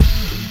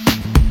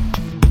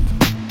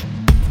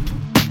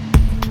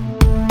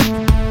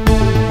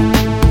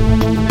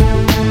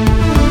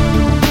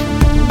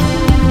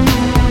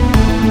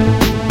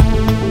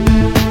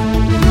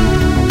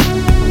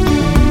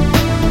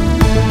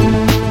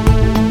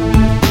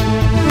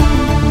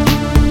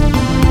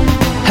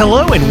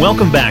Hello and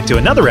welcome back to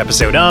another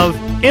episode of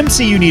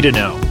MCU Need to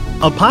Know,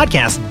 a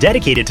podcast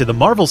dedicated to the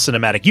Marvel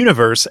Cinematic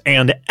Universe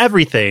and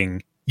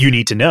everything you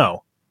need to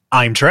know.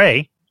 I'm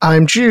Trey.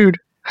 I'm Jude.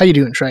 How you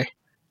doing, Trey?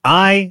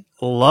 I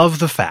love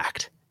the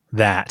fact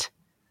that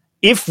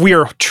if we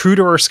are true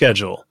to our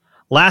schedule,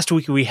 last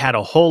week we had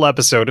a whole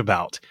episode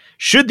about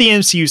should the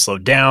MCU slow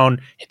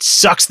down? It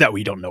sucks that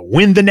we don't know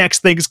when the next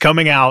thing's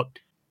coming out.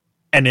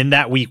 And in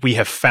that week, we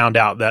have found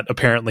out that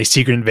apparently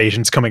Secret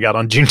Invasion's coming out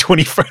on June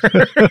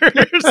 21st.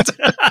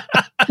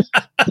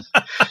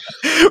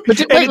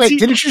 But wait,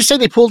 didn't you say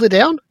they pulled it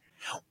down?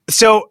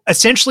 So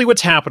essentially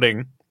what's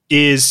happening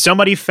is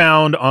somebody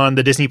found on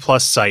the Disney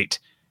Plus site,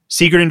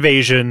 Secret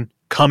Invasion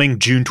coming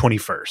June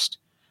 21st.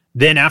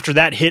 Then after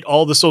that hit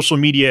all the social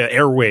media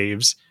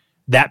airwaves,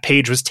 that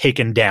page was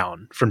taken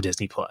down from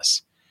Disney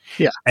Plus.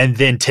 Yeah. And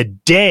then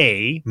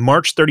today,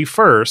 March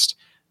 31st,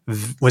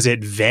 was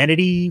it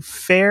Vanity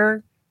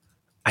Fair?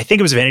 I think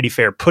it was Vanity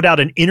Fair, put out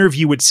an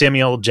interview with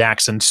Samuel L.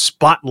 Jackson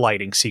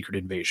spotlighting Secret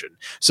Invasion.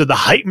 So the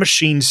hype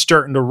machine's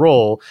starting to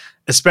roll,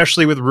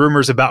 especially with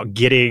rumors about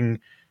getting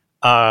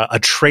a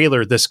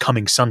trailer this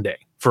coming Sunday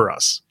for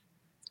us.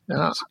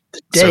 The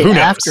day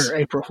after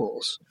April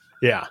Fool's.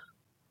 Yeah.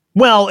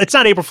 Well, it's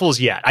not April Fool's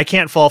yet. I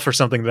can't fall for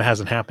something that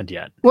hasn't happened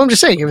yet. Well, I'm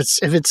just saying, if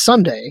it's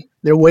Sunday,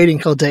 they're waiting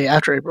till day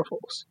after April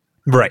Fool's.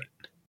 Right.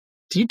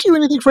 Do you do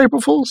anything for April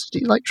Fool's? Do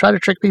you try to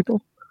trick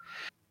people?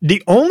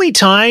 The only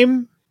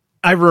time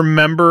I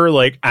remember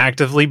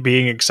actively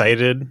being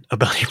excited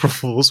about April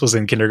Fool's was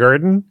in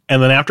kindergarten.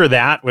 And then after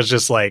that was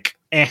just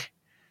eh.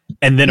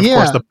 And then of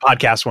course the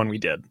podcast one we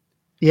did.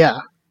 Yeah.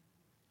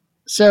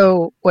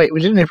 So wait, we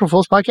did an April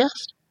Fool's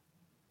podcast?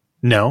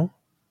 No.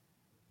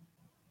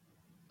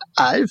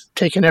 I've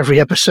taken every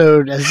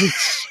episode as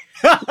it's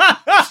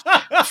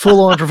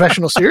full on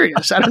professional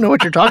serious. I don't know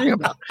what you're talking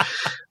about.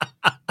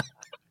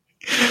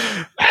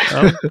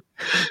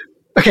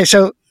 Okay,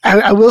 so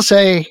I will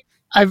say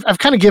I've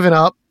kind of given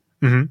up.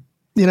 Mm-hmm.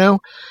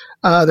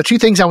 The two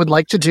things I would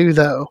like to do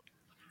though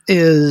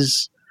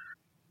is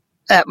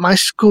at my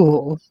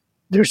school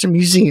there's a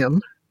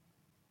museum,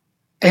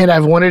 and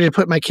I've wanted to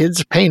put my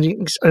kids'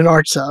 paintings and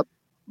arts up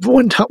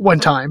one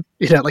time.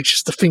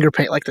 Just the finger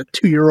paint, like the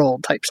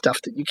 2-year-old type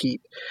stuff that you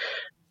keep.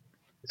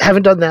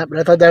 Haven't done that, but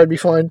I thought that would be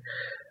fun.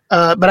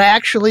 But I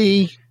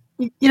actually,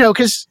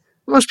 because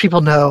most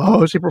people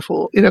know, it's April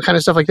Fool, kind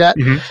of stuff like that.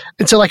 Mm-hmm.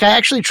 And so I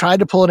actually tried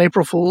to pull an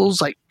April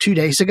Fool's 2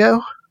 days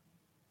ago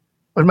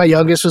when my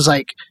youngest was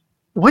like,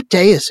 what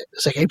day is it?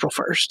 It's April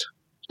 1st.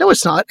 No,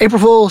 it's not. April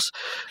Fool's.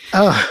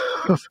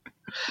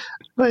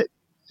 But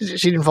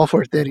she didn't fall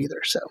for it then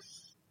either. So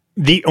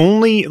the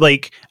only,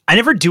 I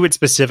never do it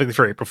specifically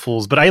for April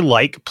Fool's, but I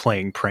like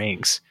playing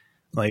pranks.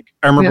 I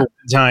remember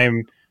one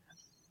time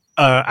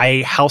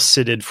I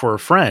house-sitted for a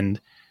friend,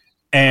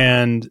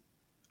 and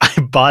I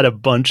bought a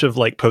bunch of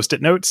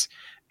Post-it notes,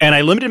 and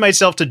I limited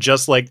myself to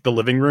just the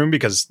living room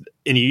because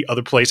any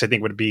other place I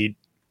think would be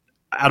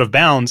out of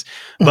bounds.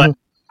 But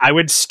I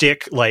would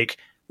stick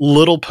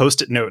little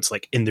Post-it notes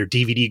in their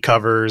DVD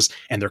covers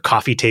and their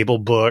coffee table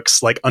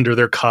books, under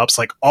their cups,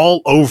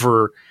 all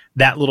over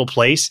that little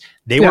place.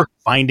 They were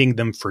finding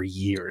them for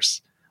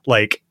years.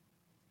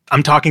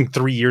 I'm talking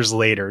 3 years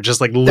later,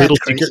 just little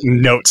secret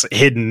notes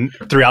hidden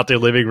throughout their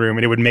living room,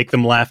 and it would make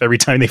them laugh every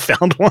time they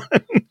found one.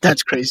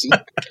 That's crazy.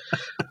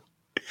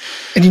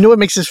 And you know what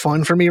makes this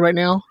fun for me right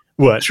now?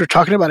 What? We're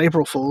talking about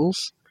April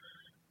Fools,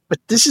 but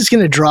this is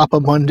going to drop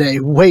on Monday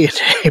way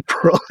into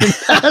April.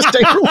 Past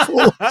April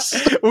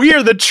Fools. We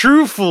are the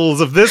true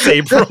fools of this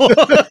April.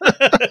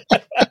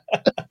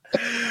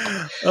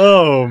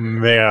 Oh,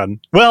 man.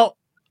 Well,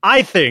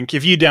 I think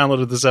if you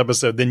downloaded this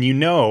episode, then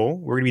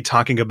we're going to be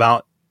talking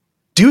about,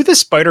 do the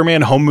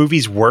Spider-Man home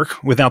movies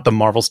work without the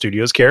Marvel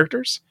Studios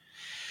characters?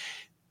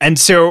 And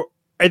so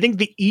I think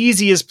the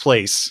easiest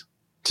place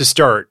to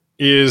start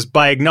is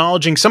by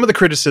acknowledging some of the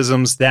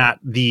criticisms that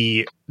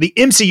the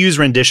MCU's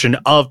rendition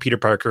of Peter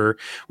Parker,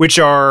 which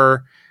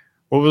are,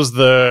 what was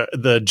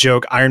the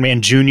joke, Iron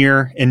Man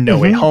Jr. in No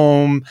Way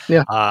Home,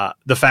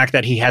 the fact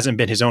that he hasn't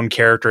been his own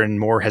character and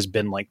more has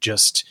been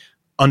just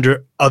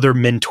under other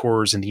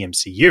mentors in the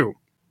MCU.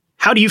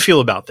 How do you feel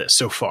about this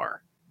so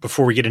far,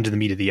 before we get into the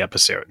meat of the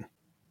episode?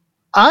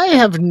 I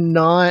have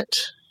not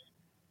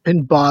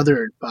been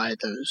bothered by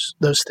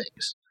those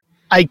things.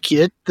 I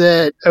get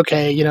that,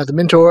 okay, the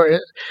mentor,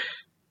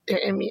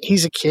 I mean,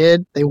 he's a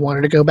kid. They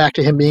wanted to go back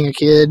to him being a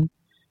kid.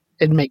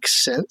 It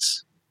makes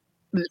sense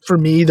for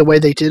me, the way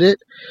they did it.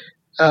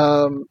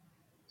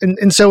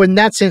 And so in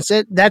that sense,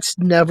 that's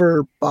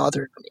never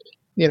bothered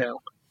me,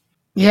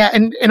 Yeah,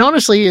 and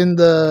honestly, in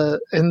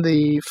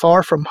the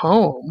Far From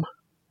Home,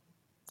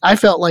 I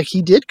felt like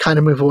he did kind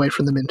of move away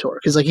from the mentor,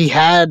 because he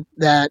had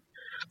that,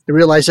 to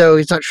realize,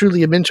 he's not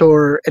truly a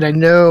mentor, and I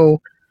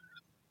know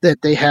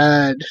that they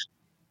had,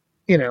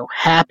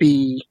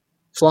 Happy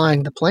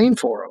flying the plane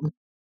for him.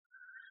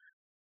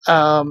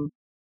 And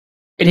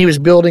he was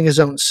building his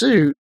own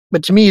suit,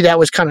 but to me that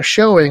was kind of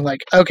showing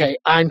okay,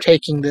 I'm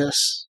taking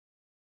this,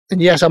 and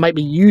yes, I might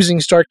be using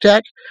Stark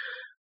Tech,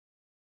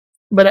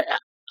 but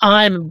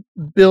I'm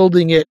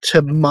building it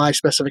to my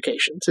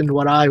specifications and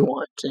what I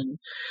want and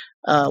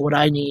what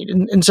I need.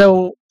 And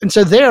so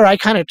there I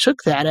kind of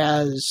took that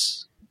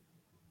as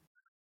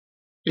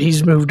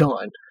he's moved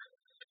on.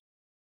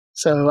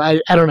 So I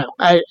don't know.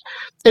 It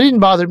didn't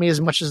bother me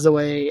as much as the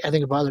way I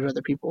think it bothered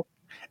other people.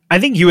 I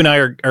think you and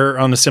I are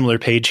on a similar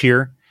page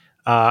here.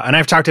 And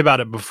I've talked about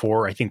it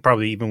before. I think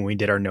probably even when we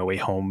did our No Way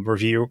Home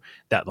review,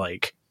 that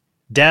like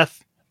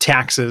death,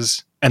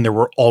 taxes, and there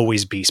will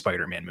always be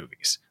Spider-Man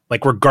movies.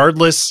 Like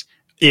regardless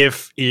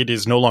if it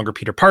is no longer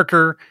Peter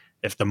Parker,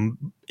 if the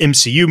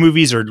MCU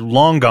movies are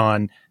long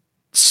gone,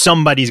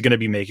 somebody's going to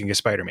be making a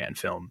Spider-Man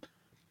film.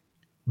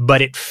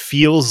 But it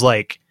feels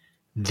like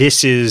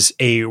this is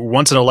a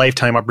once in a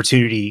lifetime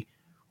opportunity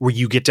where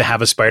you get to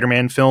have a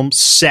Spider-Man film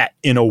set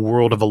in a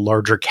world of a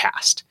larger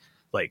cast.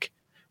 Like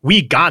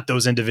we got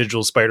those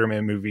individual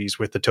Spider-Man movies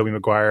with the Tobey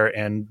Maguire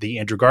and the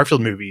Andrew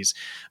Garfield movies,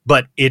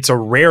 but it's a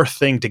rare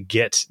thing to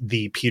get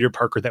the Peter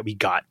Parker that we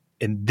got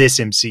in this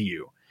MCU.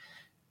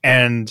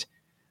 And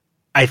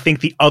I think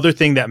the other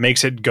thing that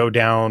makes it go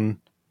down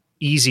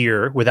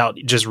easier without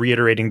just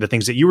reiterating the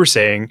things that you were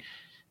saying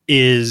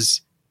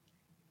is,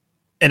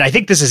 and I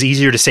think this is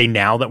easier to say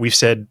now that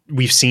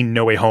we've seen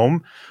No Way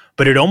Home,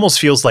 but it almost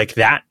feels like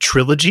that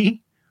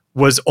trilogy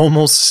was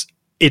almost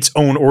its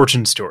own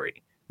origin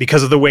story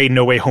because of the way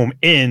No Way Home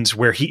ends,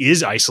 where he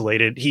is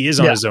isolated, he is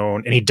on his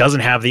own, and he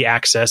doesn't have the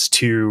access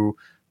to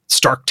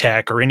Stark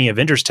tech or any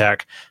Avengers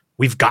tech.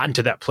 We've gotten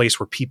to that place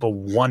where people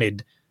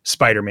wanted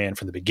Spider-Man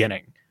from the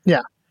beginning.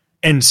 Yeah.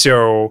 And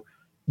so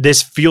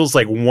this feels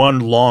like one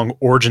long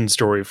origin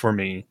story for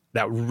me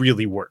that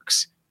really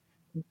works.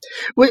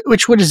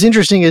 Which what is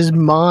interesting is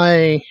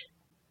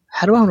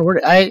how do I want to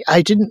word it?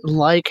 I didn't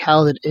like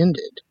how it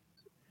ended.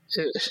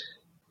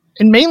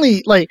 And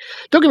mainly, like,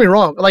 don't get me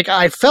wrong, like,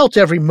 I felt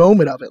every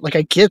moment of it. Like,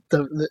 I get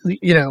the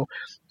you know,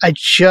 I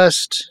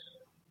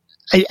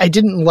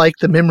didn't like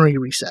the memory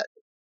reset.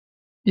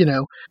 You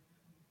know,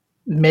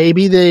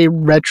 maybe they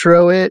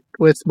retro it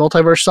with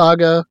Multiverse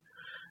Saga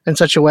in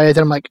such a way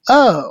that I'm like,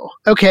 oh,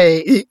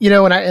 okay, you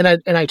know, and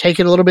I take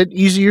it a little bit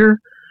easier,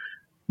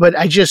 but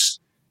I don't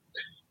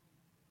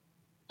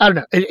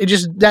know. It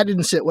just, that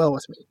didn't sit well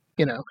with me,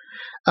 you know?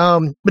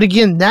 But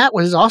again, that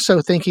was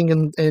also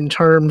thinking in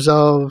terms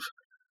of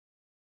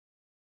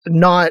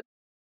not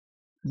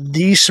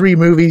these three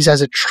movies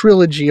as a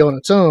trilogy on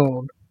its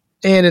own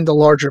and in the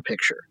larger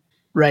picture.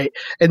 Right.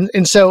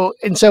 And so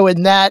in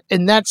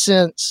that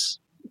sense,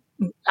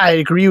 I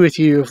agree with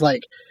you of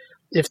like,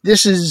 if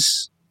this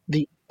is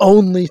the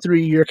only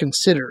three you're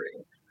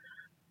considering,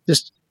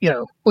 just, you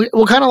know,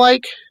 well, kind of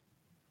like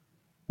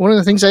one of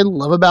the things I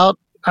love about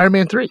Iron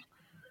Man 3.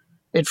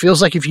 It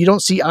feels like if you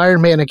don't see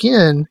Iron Man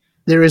again,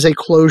 there is a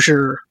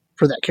closure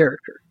for that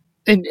character.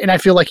 And I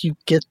feel like you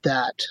get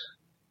that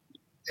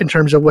in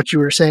terms of what you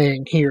were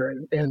saying here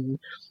in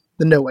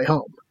the No Way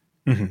Home.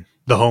 Mm-hmm.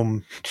 The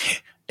Home.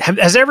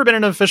 Has there ever been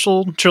an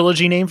official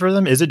trilogy name for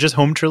them? Is it just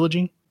Home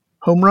Trilogy?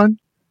 Home Run?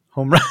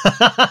 Home Run.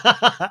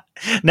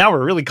 Now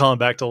we're really calling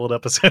back to old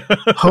episode.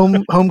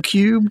 Home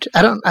Cubed?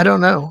 I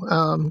don't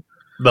know.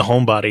 The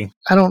Homebody.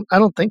 I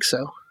don't think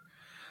so.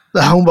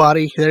 The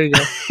Homebody. There you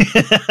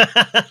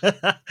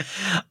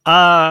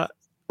go.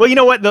 Well, you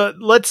know what?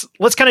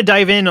 Let's kind of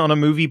dive in on a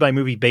movie by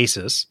movie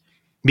basis,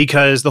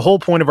 because the whole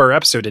point of our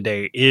episode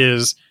today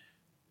is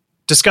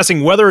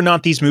discussing whether or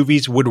not these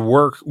movies would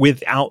work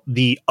without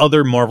the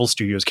other Marvel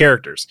Studios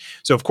characters.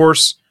 So, of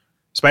course,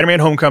 Spider-Man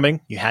Homecoming,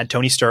 you had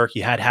Tony Stark,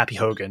 you had Happy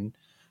Hogan.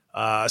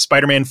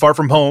 Spider-Man Far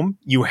From Home,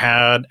 you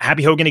had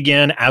Happy Hogan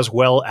again, as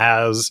well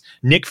as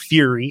Nick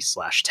Fury /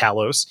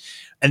 Talos.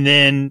 And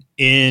then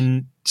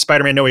in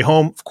Spider-Man No Way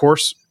Home, of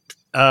course,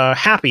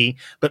 Happy,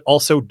 but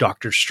also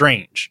Doctor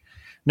Strange.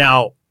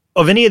 Now,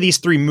 of any of these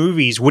three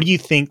movies, what do you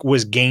think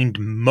was gained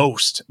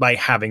most by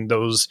having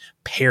those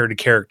paired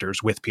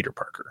characters with Peter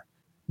Parker?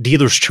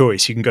 Dealer's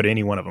choice. You can go to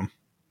any one of them.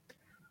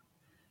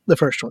 The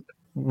first one.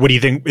 What do you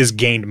think is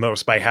gained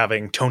most by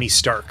having Tony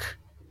Stark?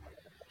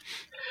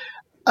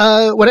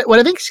 What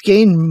I think's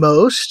gained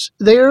most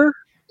there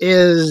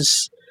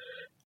is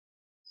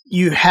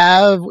you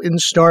have in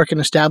Stark an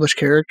established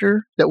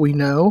character that we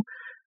know,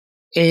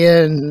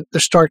 and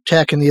the Stark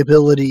tech and the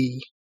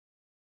ability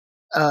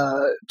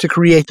to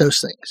create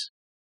those things,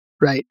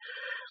 right?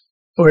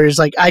 Whereas,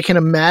 like, I can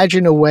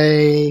imagine a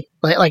way,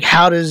 like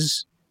how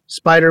does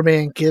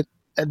Spider-Man get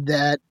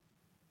that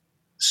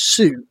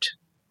suit?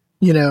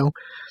 You know,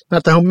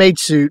 not the homemade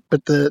suit,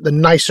 but the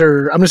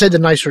nicer. I'm going to say the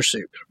nicer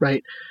suit,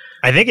 right?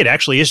 I think it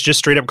actually is just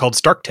straight up called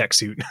Stark Tech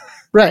suit.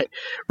 Right.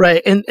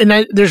 And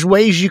there's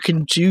ways you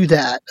can do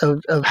that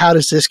of how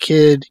does this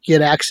kid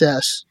get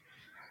access,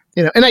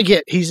 you know, and I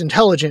get he's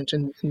intelligent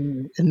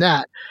in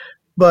that,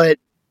 but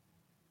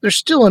there's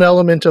still an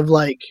element of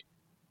like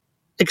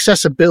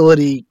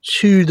accessibility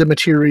to the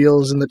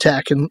materials and the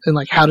tech and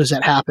like, how does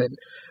that happen?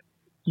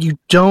 You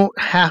don't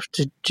have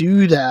to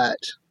do that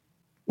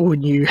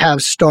when you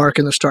have Stark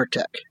and the Stark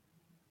tech.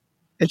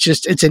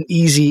 It's an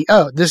easy,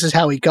 oh, this is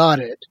how he got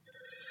it.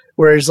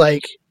 Whereas,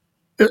 like,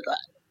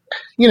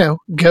 you know,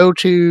 go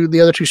to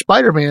the other two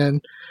Spider-Man,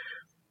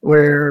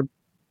 where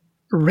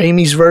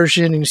Raimi's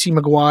version, and you see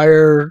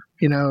Maguire,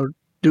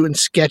 doing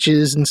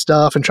sketches and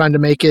stuff and trying to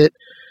make it.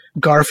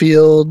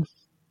 Garfield,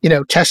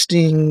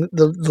 testing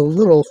the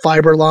little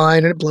fiber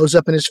line, and it blows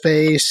up in his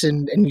face,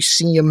 and you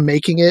see him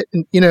making it.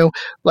 And,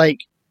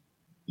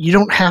 you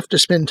don't have to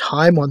spend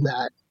time on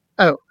that.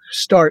 Oh,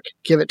 Stark,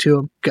 give it to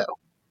him, go.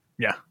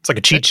 Yeah, it's like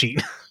a cheat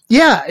sheet.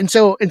 Yeah, and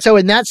so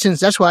in that sense,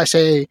 that's why I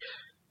say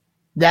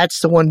that's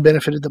the one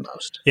benefited the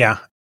most. Yeah.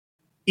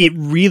 It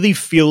really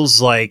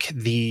feels like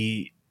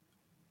the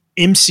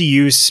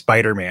MCU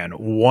Spider-Man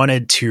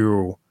wanted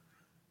to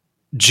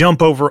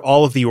jump over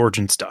all of the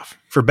origin stuff,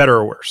 for better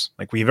or worse.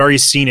 Like, we've already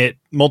seen it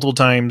multiple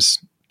times.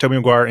 Tobey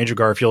Maguire, Andrew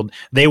Garfield,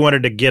 they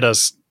wanted to get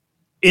us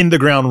in the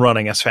ground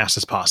running as fast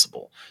as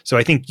possible. So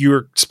I think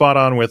you're spot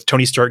on with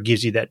Tony Stark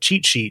gives you that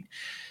cheat sheet,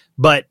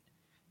 but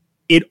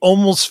it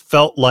almost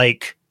felt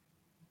like,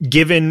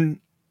 given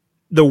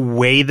the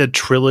way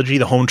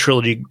the home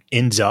trilogy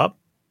ends up,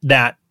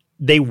 that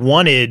they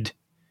wanted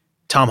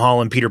Tom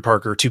Holland, Peter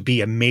Parker to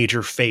be a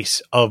major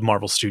face of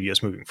Marvel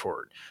Studios moving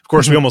forward. Of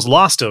course, we almost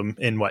lost him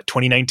in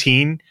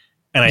 2019.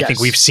 And I think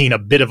we've seen a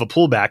bit of a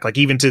pullback, like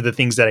even to the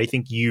things that I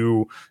think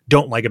you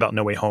don't like about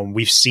No Way Home.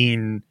 We've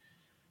seen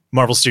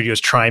Marvel Studios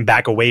try and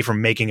back away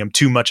from making him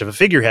too much of a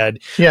figurehead,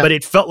 but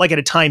it felt like at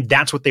a time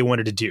that's what they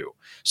wanted to do.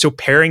 So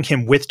pairing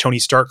him with Tony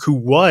Stark,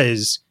 who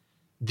is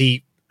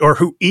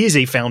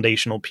a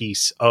foundational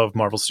piece of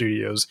Marvel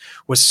Studios,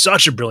 was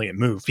such a brilliant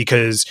move,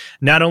 because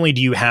not only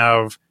do you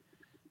have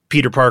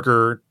Peter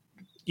Parker,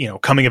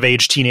 coming of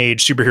age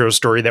teenage superhero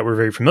story that we're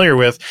very familiar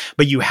with,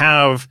 but you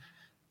have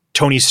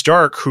Tony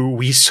Stark, who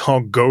we saw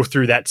go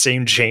through that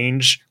same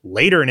change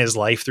later in his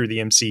life through the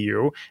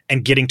MCU,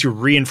 and getting to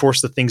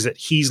reinforce the things that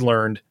he's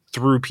learned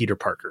through Peter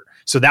Parker.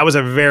 So that was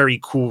a very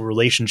cool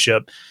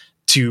relationship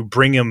to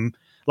bring him.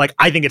 Like,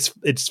 I think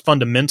it's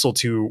fundamental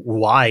to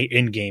why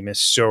Endgame is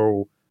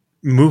so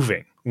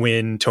moving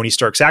when Tony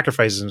Stark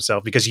sacrifices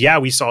himself, because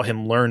we saw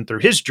him learn through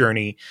his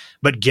journey,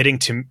 but getting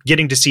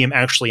to see him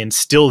actually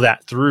instill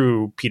that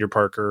through Peter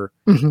Parker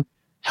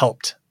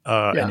helped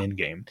an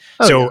Endgame.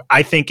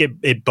 I think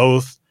it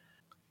both,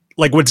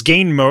 like, what's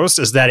gained most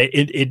is that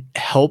it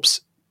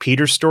helps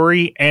Peter's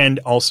story and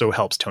also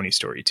helps Tony's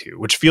story too,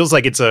 which feels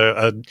like it's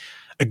a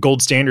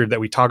gold standard that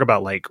we talk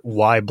about, like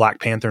why Black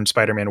Panther and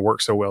Spider-Man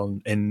work so well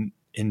in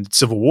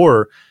Civil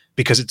War,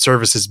 because it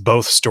services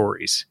both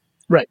stories.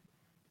 Right.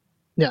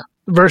 Yeah.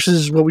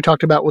 Versus what we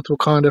talked about with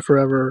Wakanda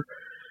Forever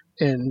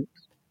and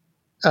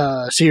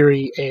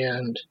Siri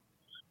and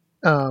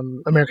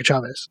America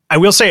Chavez. I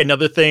will say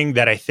another thing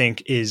that I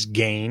think is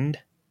gained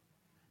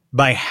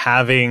by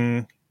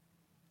having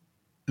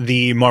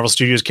the Marvel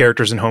Studios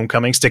characters in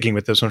Homecoming, sticking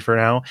with this one for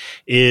now,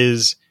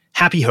 is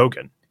Happy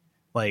Hogan.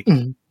 Like,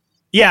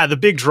 the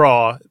big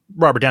draw,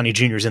 Robert Downey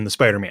Jr. is in the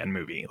Spider-Man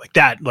movie. Like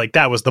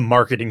that was the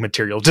marketing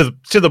material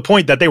to the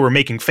point that they were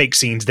making fake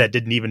scenes that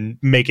didn't even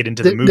make it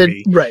into the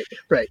movie. Right.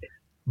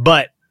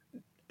 But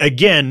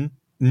again,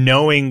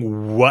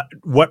 knowing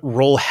what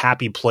role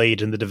Happy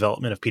played in the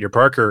development of Peter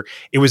Parker,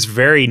 it was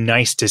very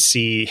nice to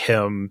see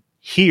him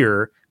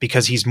here,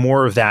 because he's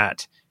more of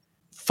that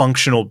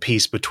functional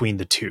piece between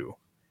the two.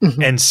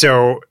 And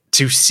so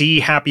to see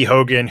Happy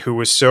Hogan, who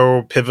was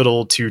so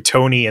pivotal to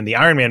Tony in the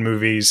Iron Man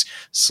movies,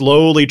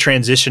 slowly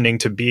transitioning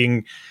to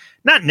being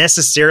not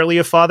necessarily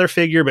a father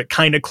figure, but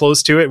kind of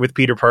close to it with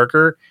Peter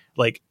Parker,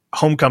 like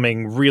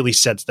Homecoming really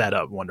sets that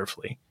up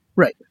wonderfully.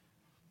 Right.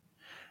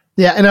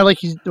 Yeah, and I like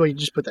the way you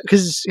just put that,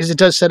 because it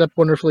does set up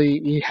wonderfully.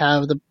 You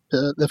have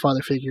the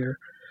father figure,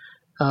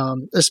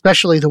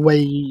 especially the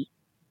way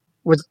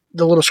with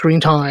the little screen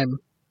time,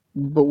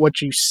 but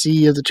what you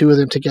see of the two of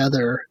them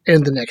together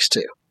in the next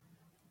two.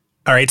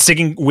 All right,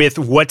 sticking with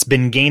what's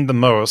been gained the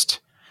most,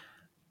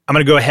 I'm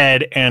going to go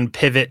ahead and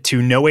pivot to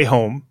No Way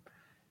Home,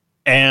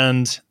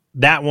 and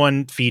that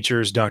one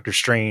features Doctor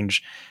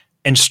Strange,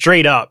 and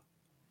straight up,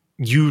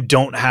 you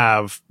don't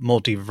have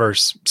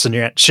multiverse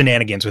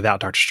shenanigans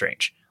without Doctor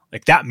Strange.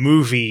 Like, that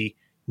movie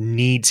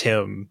needs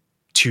him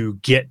to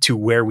get to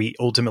where we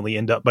ultimately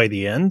end up by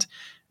the end.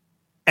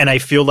 And I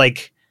feel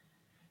like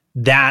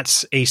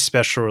that's a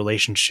special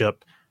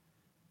relationship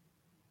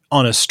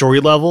on a story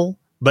level,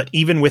 but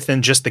even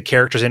within just the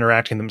characters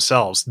interacting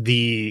themselves,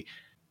 the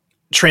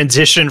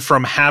transition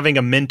from having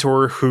a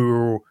mentor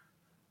who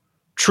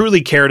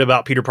truly cared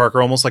about Peter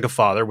Parker, almost like a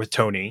father with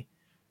Tony,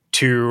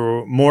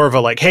 to more of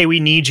a like, hey,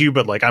 we need you,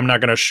 but like, I'm not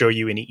going to show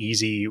you any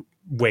easy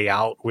way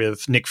out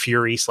with Nick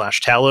Fury /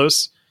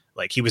 Talos.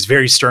 Like, he was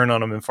very stern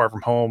on him in Far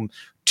From Home,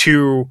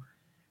 to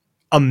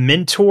a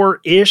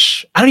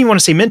mentor-ish. I don't even want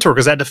to say mentor,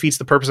 because that defeats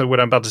the purpose of what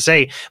I'm about to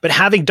say, but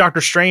having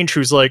Doctor Strange,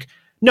 who's like,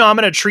 no, I'm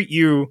going to treat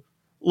you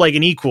like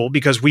an equal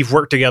because we've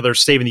worked together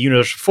saving the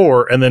universe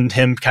before. And then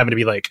him having to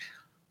be like,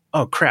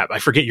 oh crap, I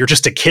forget you're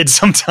just a kid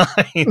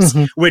sometimes,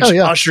 which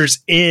ushers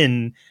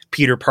in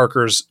Peter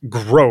Parker's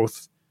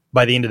growth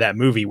by the end of that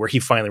movie, where he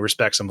finally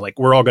respects him. Like,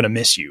 we're all going to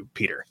miss you,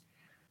 Peter.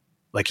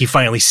 Like, he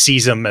finally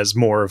sees him as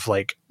more of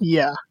like,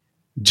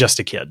 just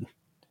a kid.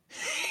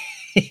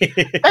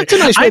 That's a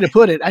nice way to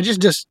put it. I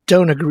just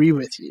don't agree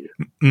with you.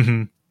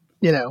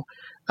 You know,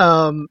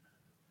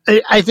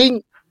 I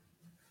think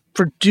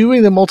for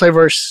doing the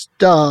multiverse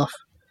stuff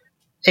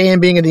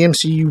and being in the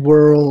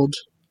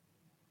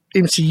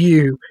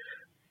MCU,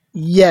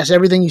 yes,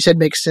 everything you said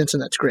makes sense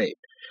and that's great.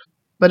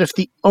 But if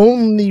the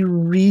only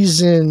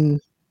reason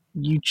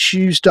you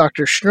choose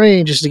Doctor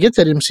Strange is to get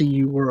that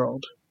MCU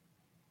world,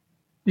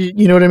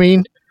 you know what I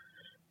mean?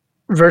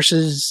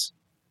 Versus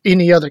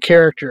any other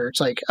character. It's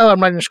like, oh,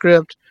 I'm writing a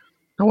script.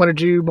 I want to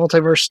do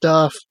multiverse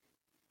stuff.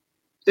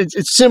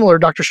 It's similar to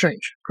Doctor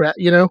Strange, correct?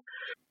 You know?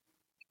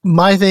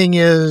 My thing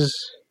is,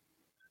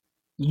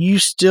 you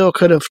still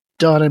could have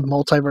done a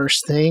multiverse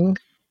thing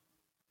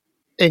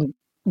and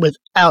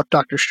without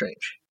Doctor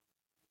Strange.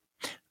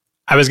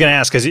 I was going to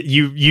ask, because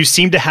you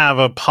seem to have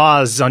a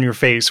pause on your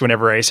face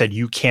whenever I said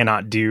you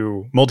cannot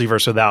do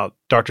multiverse without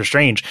Doctor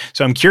Strange.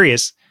 So I'm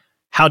curious,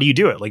 how do you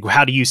do it? Like,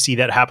 how do you see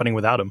that happening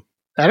without him?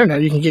 I don't know.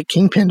 You can get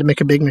Kingpin to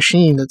make a big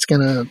machine that's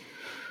going to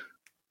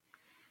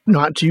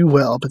not do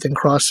well, but then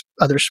cross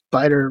other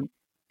spider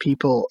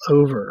people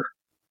over.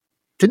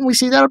 Didn't we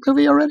see that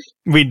movie already?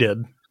 We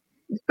did.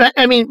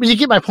 I mean, you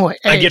get my point.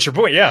 I get your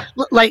point. Yeah.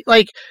 Like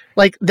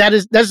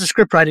that's the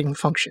script writing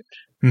function,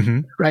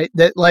 right?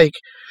 That like,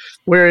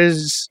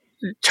 whereas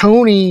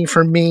Tony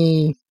for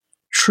me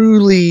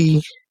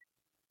truly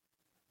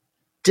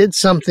did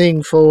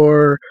something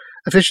for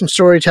efficient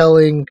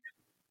storytelling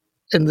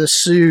in the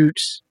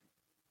suit,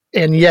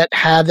 and yet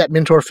have that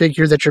mentor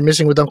figure that you're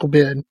missing with Uncle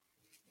Ben,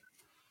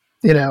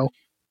 you know,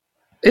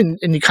 and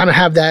you kind of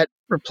have that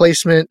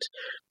replacement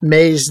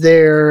maze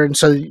there, and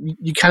so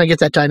you kind of get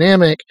that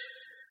dynamic.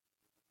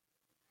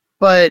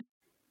 But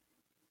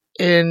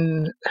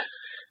in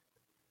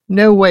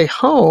No Way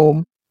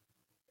Home,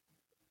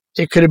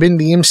 it could have been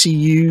the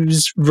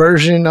MCU's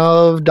version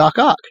of Doc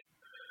Ock.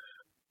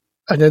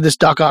 I know this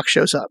Doc Ock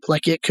shows up.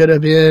 Like, it could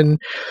have been,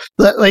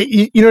 like,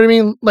 you know what I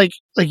mean? Like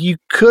you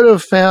could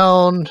have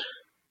found,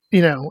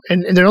 you know,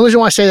 and the only reason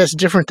why I say that's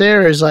different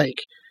there is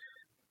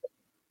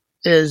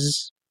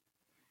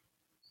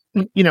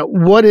you know,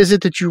 what is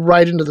it that you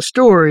write into the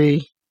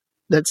story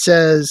that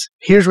says,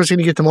 here's what's going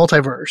to get the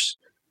multiverse,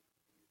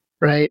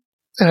 right?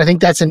 And I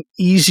think that's an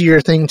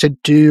easier thing to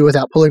do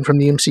without pulling from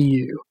the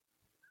MCU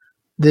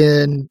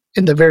than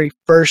in the very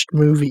first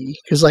movie.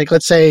 Because, like,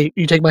 let's say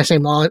you take my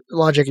same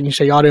logic and you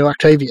say Otto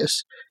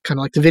Octavius, kind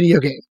of like the video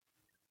game,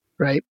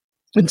 right?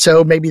 And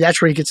so maybe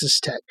that's where he gets his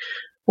tech.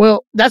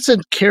 Well, that's a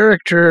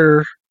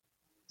character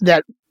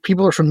that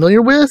people are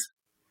familiar with,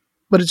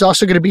 but it's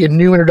also going to be a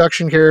new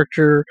introduction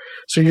character.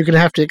 So you're going to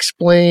have to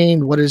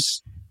explain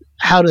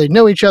how do they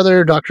know each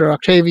other? Dr.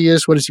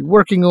 Octavius, what is he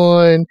working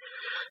on?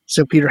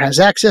 So Peter has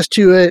access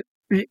to it,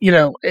 you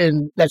know,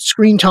 and that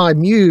screen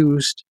time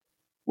used,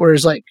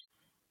 whereas like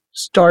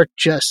Stark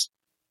just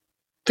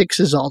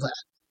fixes all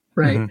that,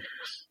 right?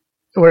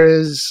 Mm-hmm.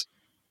 Whereas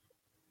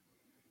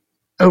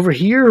over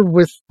here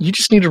you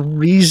just need a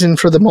reason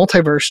for the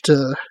multiverse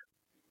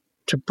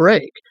to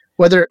break.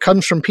 Whether it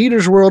comes from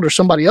Peter's world or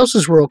somebody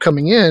else's world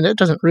coming in, it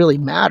doesn't really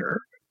matter.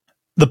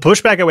 The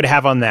pushback I would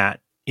have on that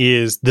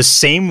is the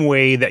same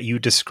way that you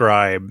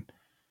describe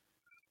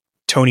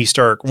Tony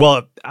Stark.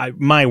 Well,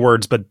 my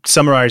words, but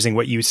summarizing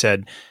what you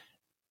said,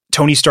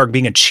 Tony Stark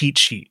being a cheat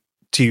sheet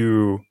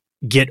to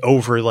get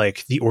over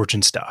like the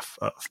origin stuff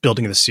of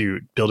building the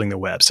suit, building the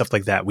web, stuff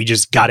like that. We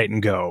just got it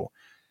and go.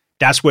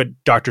 That's what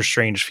Doctor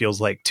Strange feels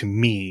like to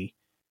me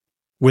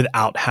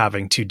without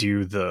having to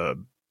do the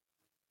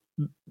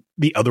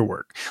other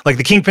work. Like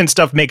the Kingpin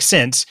stuff makes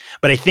sense,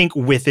 but I think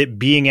with it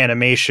being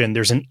animation,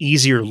 there's an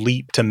easier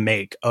leap to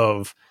make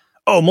of,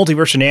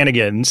 multiverse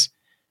shenanigans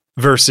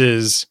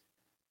versus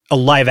a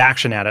live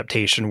action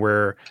adaptation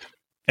where,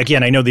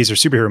 again, I know these are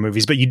superhero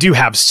movies, but you do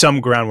have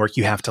some groundwork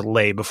you have to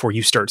lay before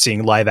you start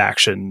seeing live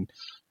action.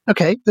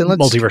 Okay. Then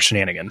multiverse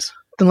shenanigans.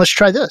 Then let's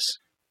try this,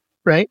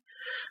 right?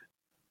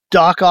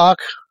 Doc Ock,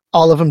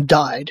 all of them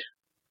died,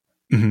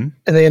 and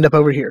they end up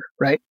over here,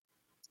 right?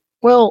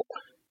 Well,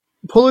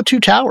 pull the two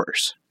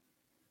towers.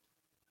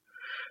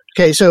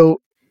 Okay,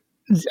 so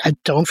I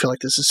don't feel like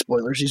this is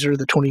spoilers. These are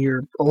the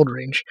 20-year-old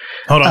range.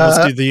 Hold on,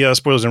 let's do the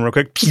spoilers in real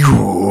quick.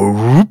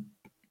 All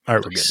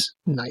right, we're good.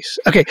 Nice.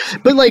 Okay,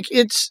 but like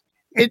you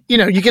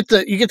get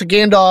the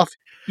Gandalf.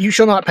 You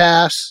shall not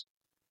pass.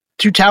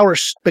 Two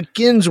towers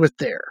begins with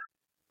there,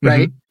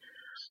 right?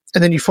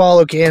 And then you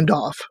follow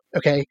Gandalf.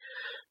 Okay,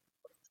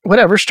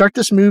 whatever. Start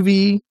this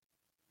movie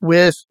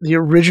with the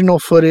original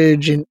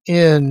footage and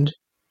end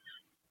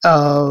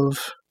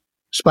of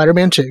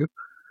Spider-Man 2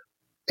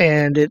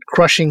 and it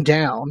crushing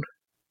down,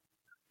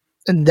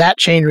 and that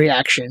chain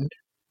reaction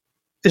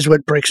is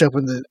what breaks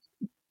open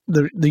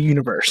the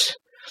universe.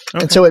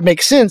 Okay. And so it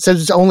makes sense that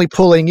it's only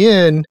pulling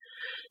in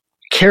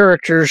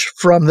characters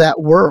from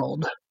that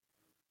world,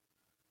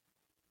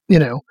 you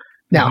know.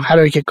 Now how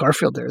do we get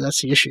Garfield there?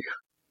 That's the issue.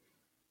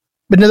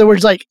 But in other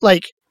words,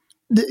 like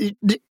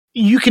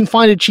you can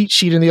find a cheat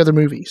sheet in the other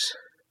movies.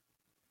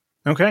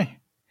 Okay,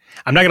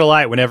 I'm not gonna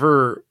lie,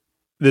 whenever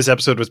this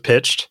episode was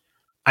pitched,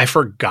 I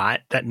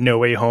forgot that No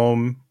Way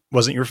Home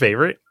wasn't your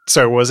favorite.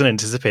 So I wasn't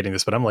anticipating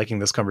this, but I'm liking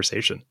this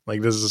conversation.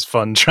 Like, this is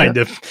fun trying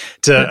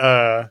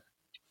to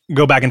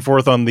go back and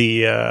forth on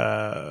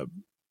the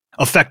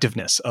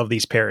effectiveness of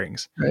these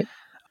pairings. Right.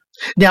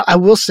 Now, I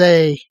will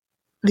say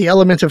the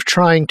element of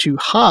trying to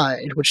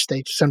hide, which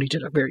somebody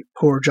did a very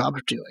poor job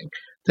of doing,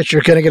 that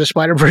you're going to get a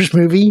Spider-Verse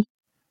movie,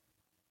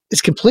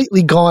 is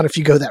completely gone if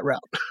you go that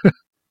route.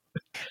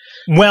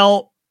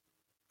 Well,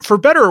 for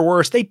better or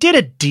worse, they did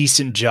a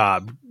decent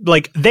job.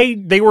 Like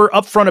they were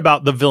upfront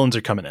about the villains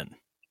are coming in.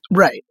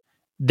 Right.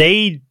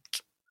 They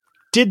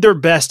did their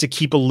best to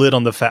keep a lid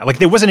on the fact, like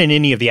there wasn't in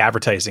any of the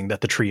advertising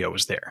that the trio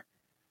was there.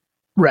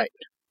 Right.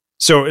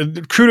 So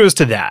kudos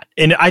to that.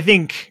 And I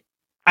think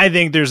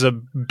there's a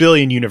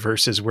billion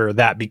universes where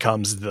that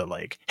becomes the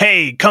like,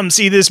 hey, come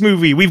see this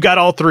movie. We've got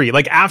all three.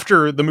 Like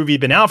after the movie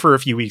had been out for a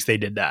few weeks, they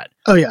did that.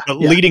 Oh yeah. But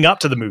leading up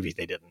to the movie,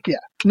 they didn't. Yeah.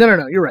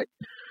 No. You're right.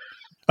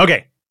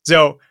 Okay.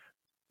 So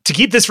to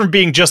keep this from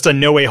being just a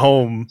No Way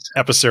Home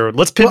episode,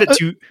 let's pivot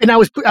to. And I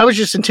was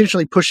just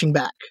intentionally pushing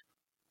back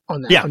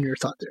on that, on your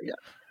thought there. Yeah.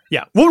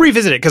 Yeah, we'll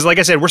revisit it because, like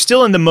I said, we're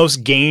still in the most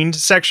gained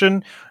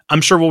section.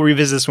 I'm sure we'll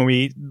revisit this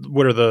when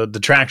what are the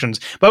detractions.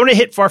 But I want to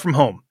hit Far From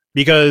Home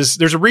because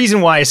there's a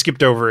reason why I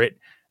skipped over it.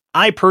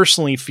 I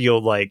personally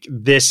feel like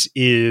this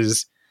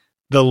is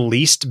the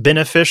least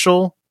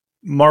beneficial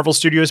Marvel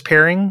Studios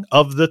pairing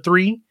of the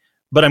three.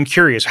 But I'm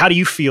curious, how do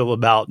you feel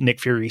about Nick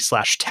Fury /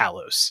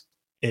 Talos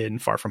in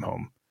Far From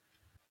Home?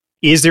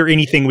 Is there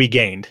anything we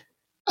gained?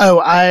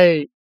 Oh,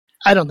 I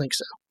don't think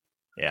so.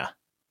 Yeah.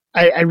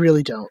 I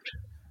really don't.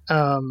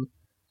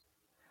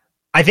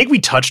 I think we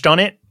touched on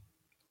it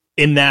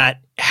in that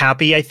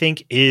Happy, I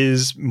think,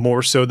 is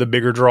more so the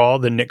bigger draw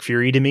than Nick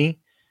Fury to me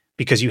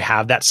because you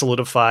have that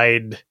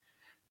solidified,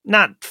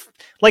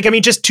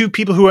 just two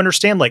people who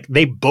understand, like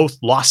they both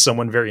lost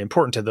someone very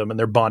important to them and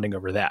they're bonding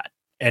over that.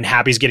 And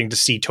Happy's getting to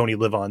see Tony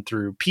live on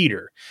through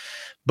Peter.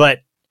 But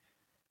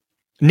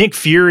Nick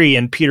Fury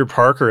and Peter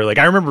Parker, like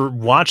I remember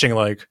watching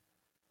like,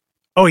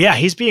 oh yeah,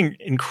 he's being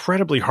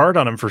incredibly hard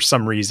on him for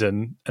some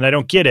reason. And I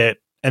don't get it.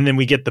 And then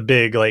we get the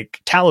big like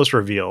Talos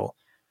reveal,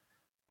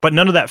 but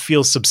none of that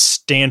feels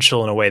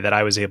substantial in a way that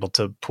I was able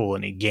to pull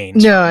any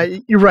gains. No,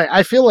 you're right.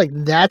 I feel like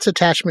that's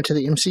attachment to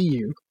the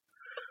MCU,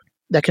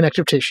 that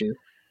connective tissue.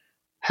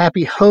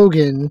 Happy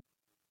Hogan.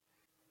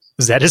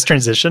 Is that his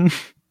transition?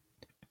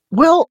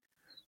 Well,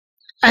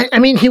 I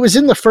mean, he was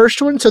in the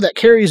first one, so that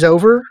carries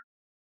over.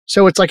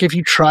 So it's like if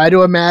you try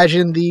to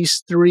imagine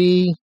these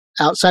three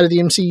outside of the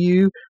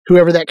MCU,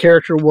 whoever that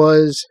character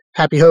was,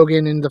 Happy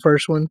Hogan in the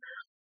first one,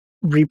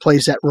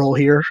 replays that role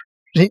here.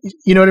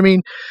 You know what I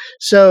mean?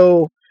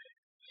 So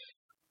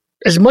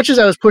as much as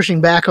I was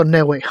pushing back on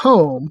No Way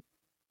Home,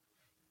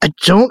 I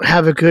don't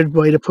have a good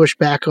way to push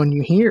back on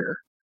you here.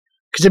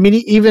 Because I mean,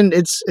 even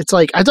it's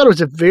like I thought it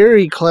was a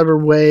very clever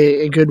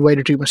way, a good way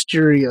to do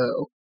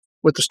Mysterio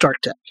with the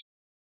Stark Tech.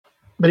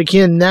 But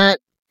again,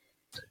 that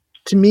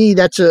to me,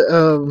 that's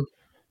a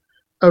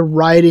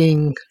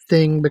writing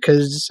thing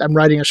because I'm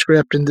writing a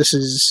script and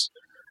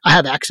I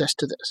have access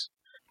to this.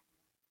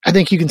 I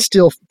think you can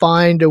still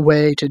find a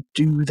way to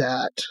do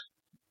that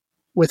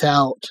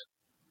without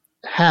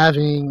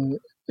having,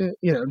 to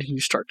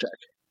use Stark Tech.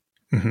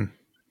 Mm-hmm.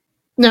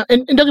 Now,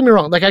 and don't get me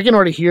wrong, like I can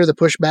already hear the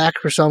pushback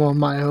for some on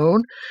my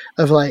own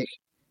of like,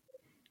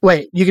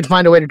 wait, you can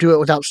find a way to do it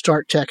without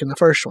Stark Tech in the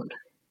first one.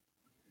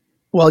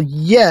 Well,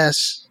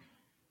 yes,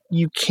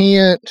 you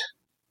can't.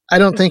 I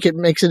don't think it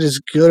makes it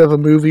as good of a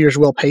movie or as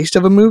well paced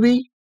of a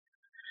movie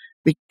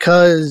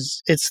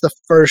because it's the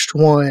first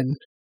one.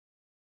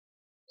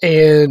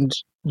 And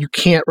you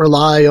can't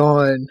rely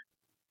on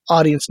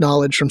audience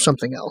knowledge from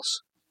something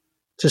else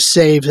to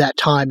save that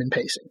time and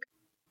pacing.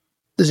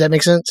 Does that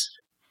make sense?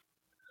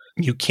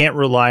 You can't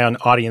rely on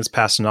audience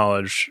past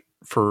knowledge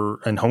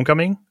in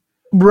Homecoming?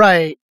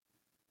 Right.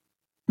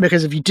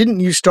 Because if you didn't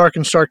use Stark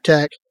and Stark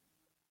Tech,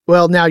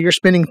 well, now you're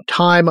spending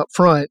time up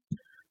front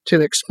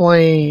to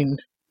explain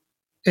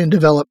and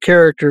develop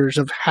characters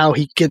of how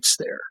he gets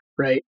there,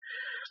 right?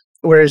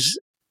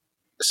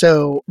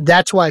 So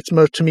that's why it's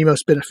most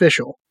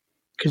beneficial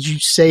because you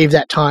save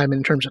that time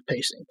in terms of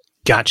pacing.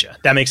 Gotcha.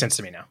 That makes sense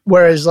to me now.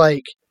 Whereas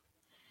like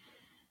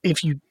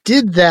if you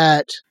did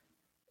that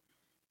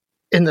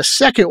in the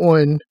second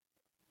one,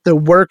 the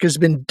work has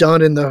been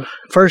done in the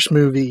first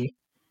movie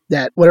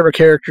that whatever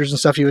characters and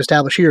stuff you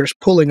establish here is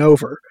pulling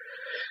over.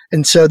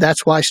 And so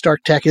that's why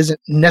Stark Tech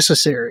isn't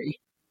necessary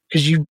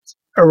because you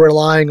are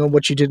relying on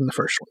what you did in the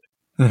first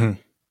one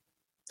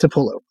to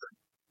pull over.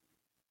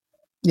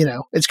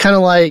 It's kind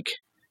of like,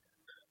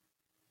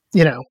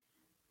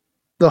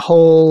 the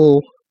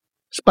whole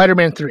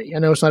Spider-Man 3. I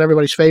know it's not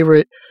everybody's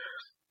favorite,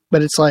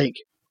 but it's like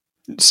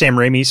Sam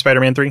Raimi's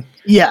Spider-Man 3.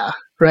 Yeah,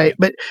 right.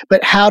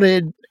 But how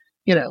does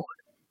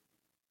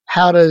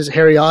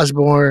Harry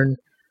Osborn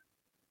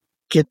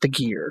get the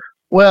gear?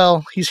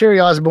 Well, he's Harry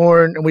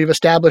Osborn, and we've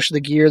established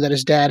the gear that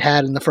his dad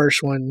had in the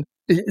first one.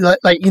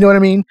 Like, you know what I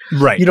mean?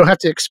 Right. You don't have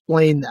to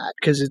explain that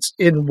because it's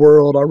in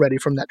world already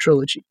from that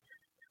trilogy.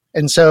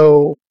 And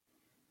so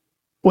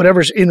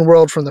whatever's in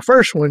world from the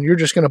first one, you're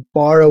just going to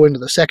borrow into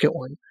the second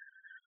one.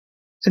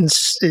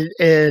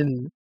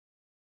 And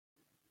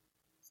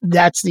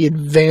that's the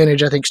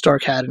advantage I think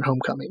Stark had in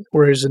Homecoming.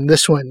 Whereas in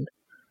this one,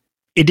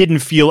 it didn't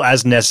feel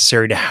as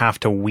necessary to have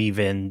to weave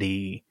in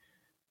the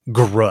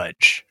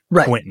grudge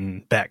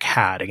Quentin Beck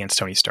had against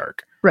Tony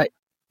Stark. Right.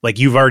 Like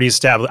you've already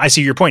established, I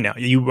see your point now.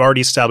 You've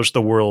already established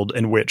the world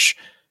in which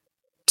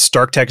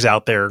Stark Tech's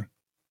out there.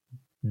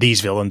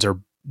 These villains are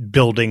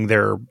building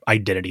their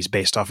identities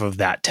based off of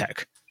that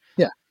tech.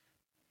 Yeah.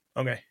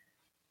 Okay.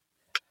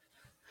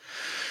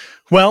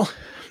 Well,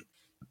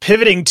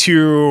 pivoting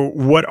to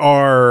what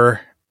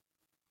are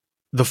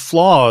the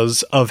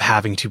flaws of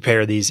having to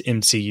pair these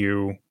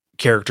MCU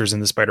characters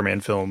in the Spider-Man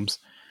films,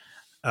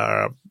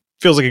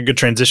 feels like a good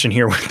transition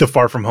here with the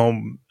Far From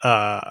Home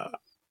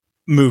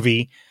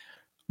movie.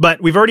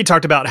 But we've already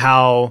talked about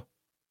how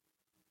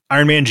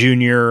Iron Man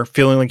Jr.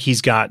 feeling like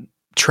he's got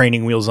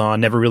training wheels on,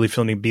 never really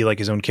feeling to be like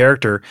his own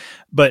character.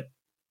 But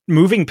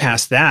moving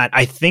past that,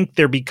 I think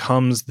there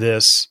becomes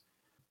this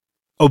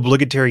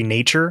obligatory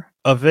nature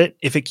of it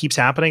if it keeps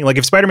happening. Like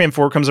if Spider-Man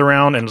 4 comes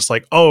around and it's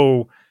like,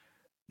 oh,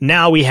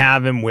 now we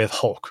have him with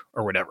Hulk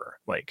or whatever.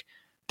 Like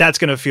that's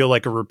going to feel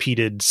like a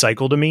repeated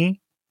cycle to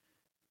me.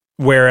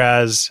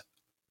 Whereas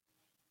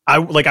I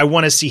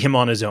want to see him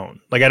on his own.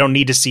 Like I don't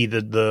need to see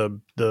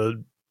the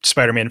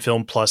Spider-Man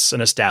film plus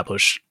an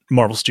established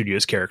Marvel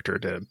Studios character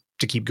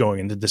to keep going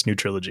into this new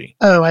trilogy.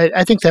 Oh,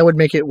 I think that would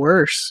make it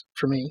worse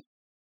for me.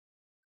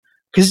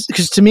 Because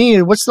to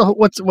me, what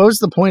was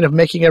the point of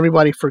making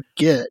everybody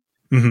forget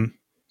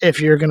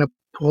if you're going to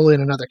pull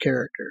in another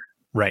character?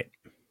 Right.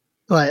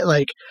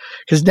 Like,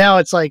 because now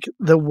it's like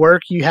the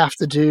work you have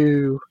to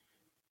do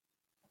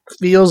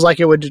feels like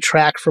it would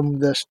detract from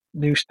this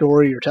new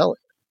story you're telling.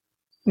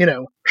 You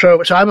know, so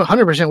I'm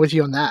 100% with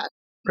you on that,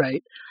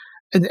 right?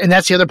 And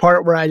that's the other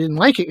part where I didn't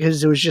like it,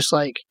 because it was just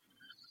like,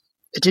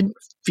 it didn't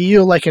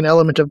feel like an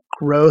element of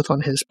growth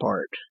on his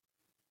part,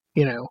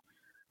 you know,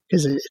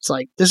 because it's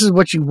like, this is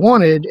what you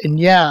wanted, and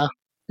yeah,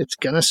 it's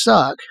gonna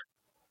suck,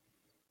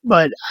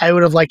 but I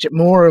would have liked it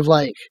more of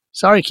like,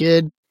 sorry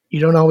kid, you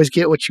don't always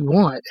get what you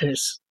want, and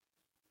it's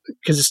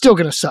because it's still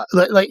gonna suck,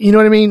 like you know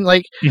what I mean,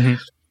 like.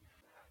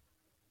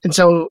 And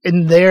so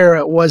in there,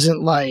 it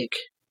wasn't like,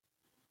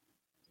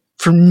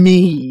 for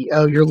me,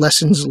 oh, your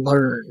lessons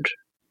learned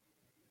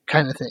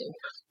kind of thing.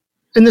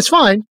 And that's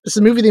fine. It's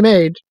the movie they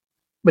made.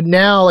 But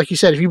now, like you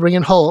said, if you bring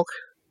in Hulk,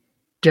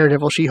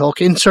 Daredevil, She-Hulk,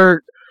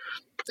 insert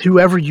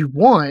whoever you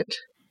want.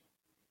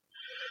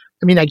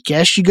 I mean, I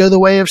guess you go the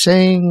way of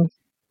saying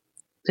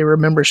they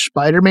remember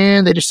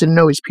Spider-Man. They just didn't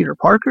know he's Peter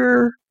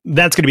Parker.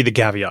 That's going to be the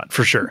caveat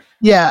for sure.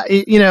 Yeah.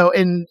 You know,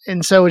 and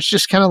so it's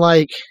just kind of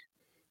like,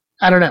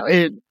 I don't know.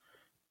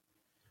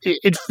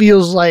 It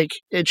feels like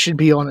it should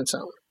be on its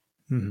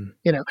own,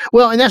 you know?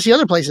 Well, and that's the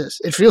other places.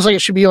 It feels like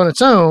it should be on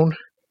its own.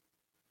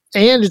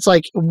 And it's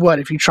like, what,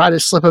 if you try to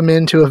slip them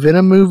into a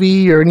Venom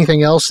movie or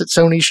anything else that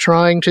Sony's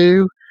trying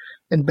to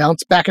and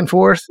bounce back and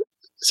forth,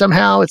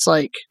 somehow it's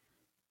like,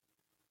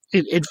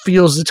 it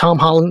feels the Tom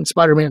Holland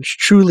Spider-Man's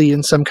truly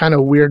in some kind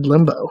of weird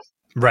limbo.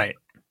 Right.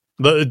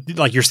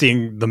 Like you're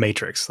seeing the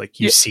Matrix, like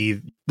you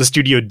see the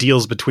studio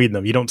deals between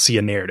them. You don't see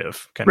a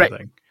narrative kind of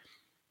thing.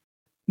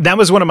 That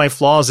was one of my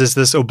flaws, is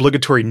this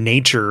obligatory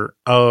nature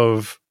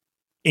of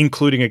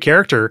including a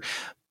character.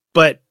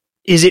 But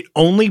is it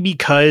only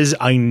because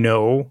I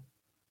know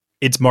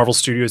it's Marvel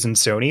Studios and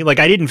Sony? Like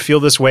I didn't feel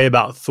this way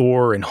about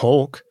Thor and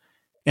Hulk.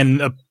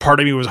 And a part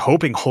of me was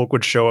hoping Hulk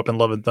would show up in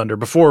Love and Thunder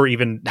before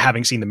even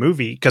having seen the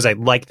movie, because I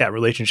like that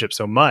relationship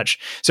so much.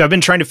 So I've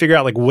been trying to figure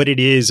out like what it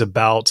is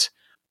about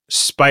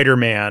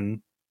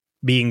Spider-Man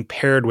being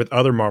paired with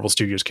other Marvel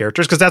Studios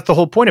characters, because that's the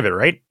whole point of it,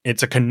 right?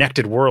 It's a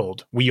connected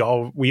world. We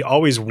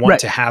always want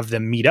to have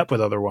them meet up with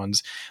other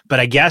ones. But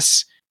I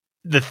guess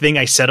the thing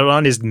I settled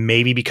on is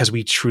maybe because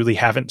we truly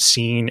haven't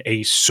seen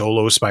a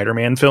solo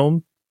Spider-Man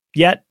film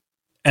yet.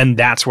 And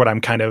that's what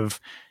I'm kind of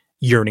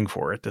yearning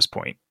for at this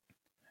point.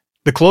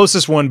 The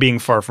closest one being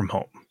Far From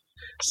Home.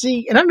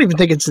 See, and I don't even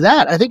think it's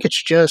that. I think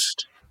it's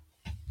just,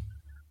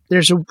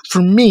 there's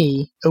for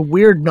me, a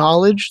weird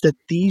knowledge that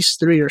these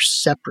three are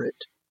separate.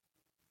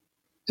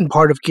 And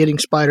part of getting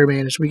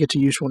Spider-Man is we get to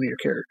use one of your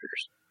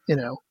characters, you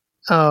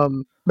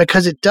know,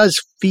 because it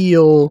does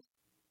feel,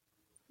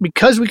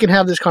 because we can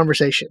have this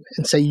conversation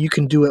and say you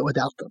can do it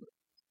without them.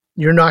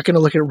 You're not going to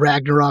look at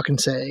Ragnarok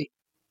and say,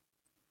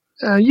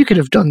 you could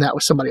have done that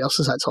with somebody else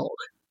besides Hulk.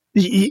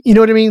 You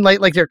know what I mean?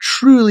 Like they're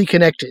truly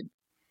connected.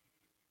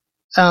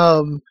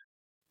 Sam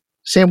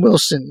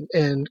Wilson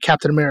and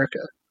Captain America,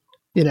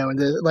 you know, and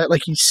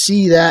like you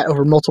see that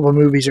over multiple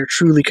movies are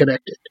truly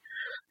connected.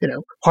 You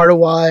know, part of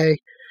why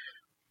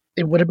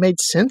it would have made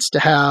sense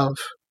to have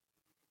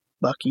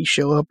Bucky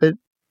show up at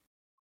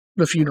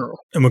the funeral.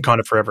 In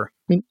Wakanda Forever.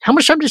 I mean, how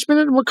much time did you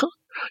spend in Wakanda?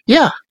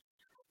 Yeah.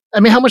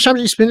 I mean, how much time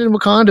did you spend in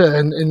Wakanda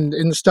and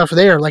the stuff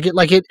there?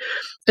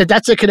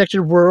 That's a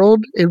connected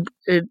world.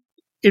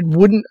 It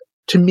wouldn't,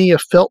 to me,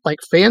 have felt like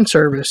fan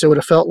service. It would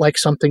have felt like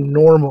something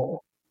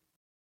normal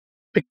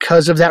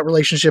because of that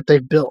relationship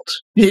they've built.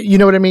 You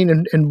know what I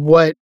mean? And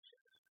what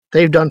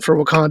they've done for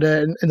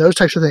Wakanda and those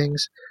types of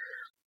things.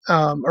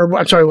 Or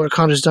I'm sorry, what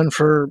Wakanda's done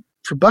for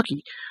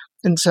Bucky.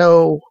 And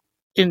so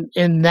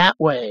in that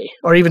way,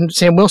 or even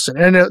Sam Wilson.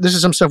 And I know this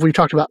is some stuff we've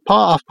talked about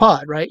off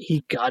pod, right?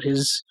 He got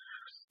his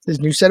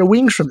new set of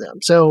wings from them.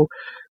 So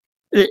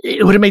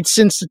it would have made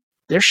sense that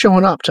they're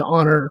showing up to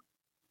honor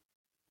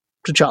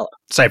T'Challa.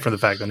 Aside from the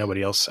fact that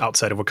nobody else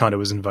outside of Wakanda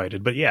was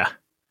invited, but yeah.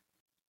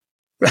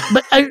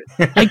 But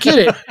I get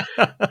it,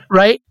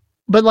 right?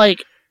 But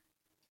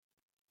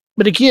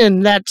again,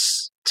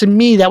 that's, to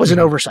me, that was an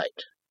oversight,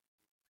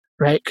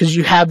 right? Because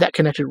you have that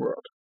connected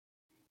world.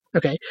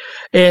 Okay.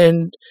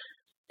 And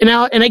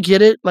I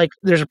get it. Like,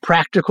 there's a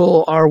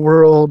practical, our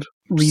world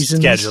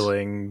reasons.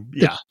 Scheduling.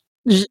 Yeah.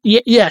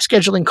 Yeah,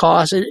 scheduling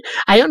costs.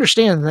 I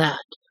understand that.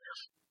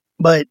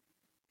 But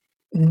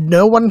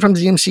no one from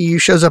the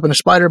MCU shows up in a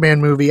Spider-Man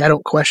movie. I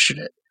don't question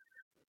it.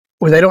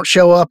 When they don't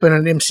show up in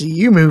an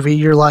MCU movie,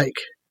 you're like,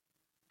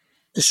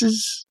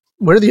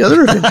 where are the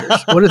other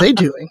Avengers? What are they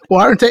doing?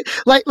 Why aren't they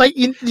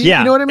you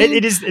know what I mean?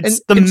 It's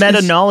the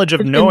meta knowledge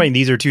of knowing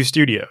these are two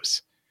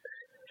studios.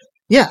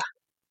 Yeah.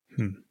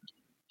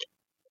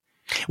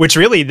 Which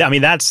really, I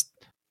mean, that's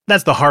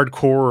the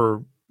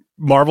hardcore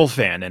Marvel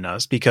fan in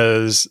us,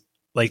 because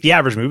like the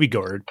average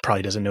moviegoer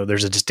probably doesn't know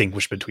there's a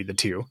distinction between the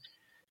two.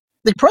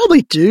 They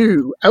probably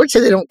do. I would say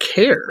they don't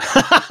care.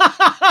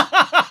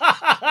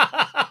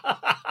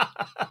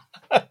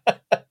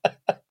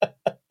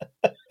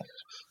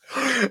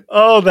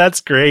 Oh,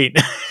 that's great.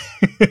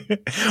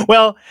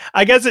 Well,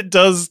 I guess it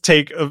does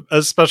take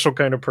a special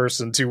kind of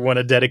person to want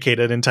to dedicate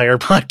an entire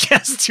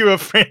podcast to a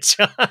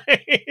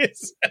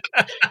franchise.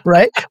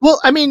 Right? Well,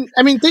 I mean,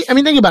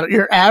 think about it.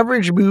 Your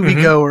average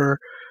moviegoer,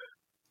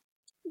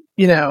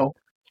 you know,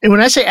 and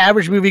when I say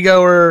average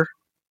moviegoer,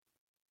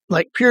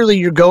 like purely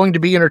you're going to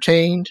be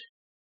entertained.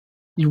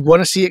 You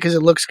want to see it because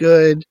it looks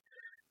good.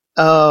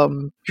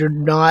 You're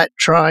not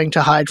trying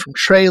to hide from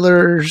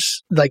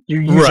trailers. Like,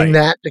 you're using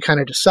that to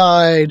kind of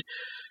decide.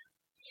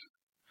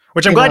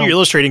 Which I'm glad you're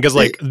illustrating, because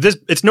like this,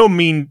 it's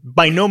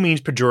by no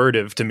means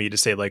pejorative to me to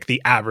say like the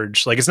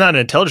average, like it's not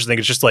an intelligence thing.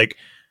 It's just like,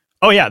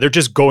 oh yeah, they're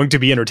just going to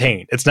be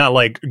entertained. It's not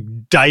like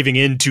diving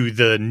into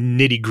the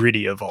nitty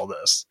gritty of all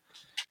this.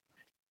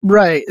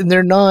 Right. And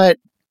they're not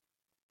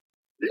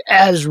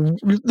as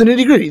the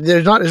nitty gritty.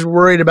 They're not as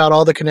worried about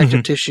all the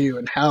connective tissue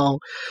and how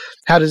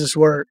does this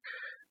work.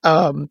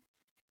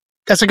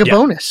 That's like a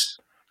bonus,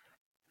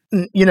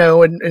 you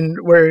know, and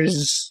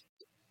whereas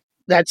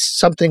that's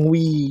something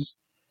we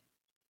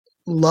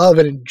love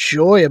and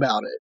enjoy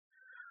about it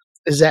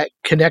is that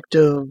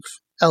connective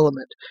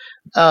element.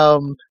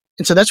 And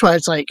so that's why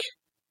it's like,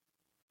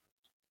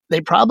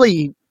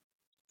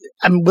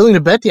 I'm willing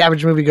to bet the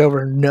average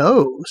moviegoer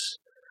knows.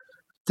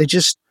 They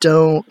just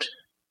don't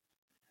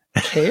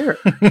care.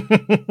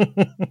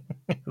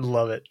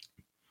 Love it.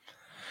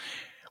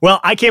 Well,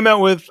 I came out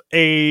with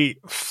a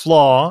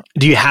flaw.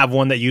 Do you have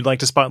one that you'd like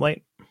to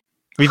spotlight?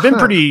 We've been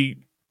pretty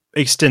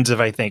extensive,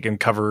 I think, in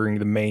covering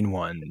the main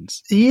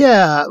ones.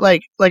 Yeah,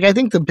 like I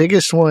think the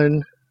biggest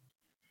one,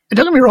 and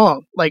don't get me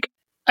wrong, like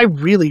I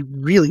really,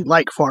 really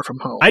like Far From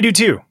Home. I do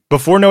too.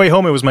 Before No Way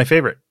Home, it was my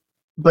favorite.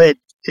 But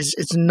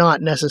it's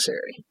not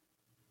necessary.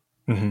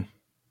 Mm-hmm.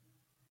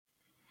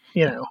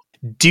 You know.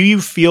 Do you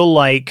feel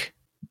like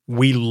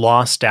we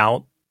lost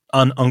out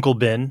on Uncle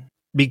Ben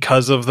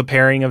because of the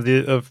pairing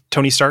of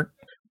Tony Stark?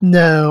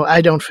 No,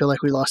 I don't feel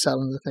like we lost out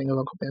on the thing of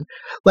Uncle Ben.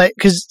 Like,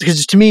 because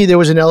to me there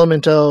was an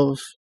element of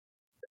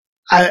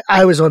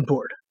I was on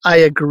board. I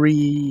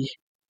agree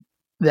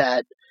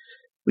that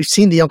we've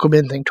seen the Uncle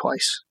Ben thing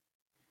twice,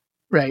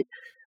 right?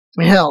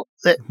 I mean, hell,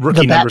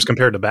 rookie numbers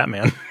compared to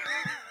Batman.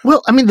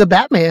 Well, I mean, the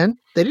Batman,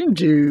 they didn't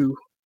do.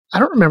 I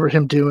don't remember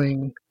him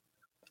doing.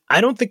 I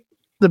don't think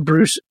the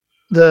Bruce,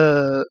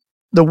 the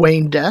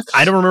Wayne deaths.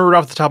 I don't remember it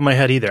off the top of my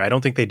head either. I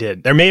don't think they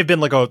did. There may have been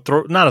like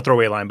not a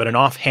throwaway line, but an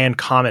offhand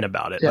comment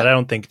about it. Yeah. But I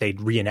don't think they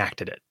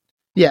reenacted it.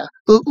 Yeah,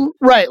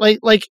 right.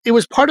 Like it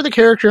was part of the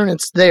character, and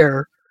it's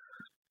there.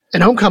 In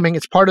Homecoming,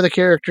 it's part of the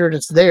character, and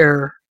it's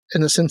there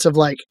in the sense of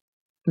like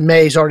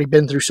May's already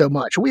been through so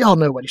much. We all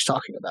know what he's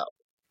talking about.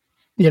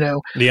 You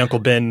know, the Uncle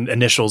Ben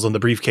initials on the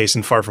briefcase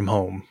in Far From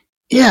Home.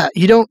 Yeah,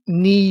 you don't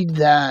need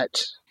that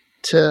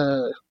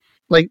to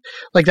like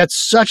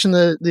that's such in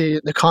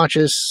the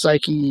conscious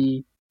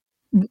psyche,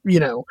 you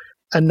know,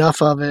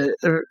 enough of it,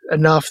 or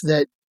enough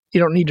that you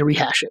don't need to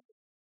rehash it.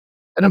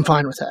 And I'm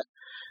fine with that.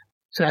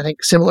 And I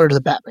think similar to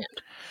the Batman.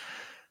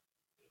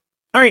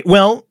 All right,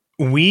 well,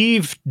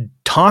 we've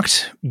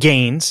talked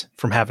gains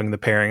from having the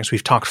pairings.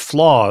 We've talked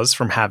flaws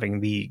from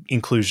having the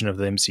inclusion of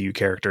the MCU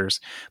characters.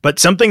 But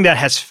something that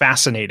has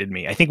fascinated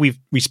me, I think we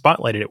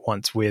spotlighted it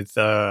once with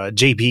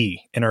JB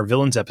in our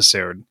villains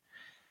episode.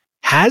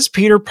 Has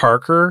Peter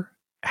Parker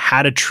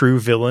had a true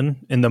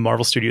villain in the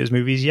Marvel Studios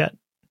movies yet?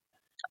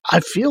 I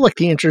feel like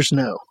the answer is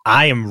no.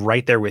 I am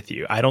right there with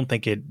you. I don't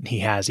think he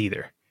has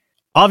either.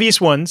 Obvious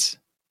ones: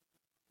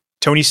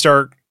 Tony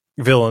Stark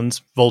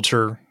villains,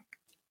 Vulture,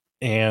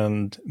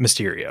 and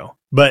Mysterio.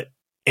 But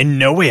in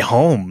No Way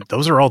Home,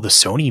 those are all the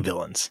Sony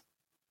villains.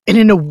 And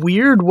in a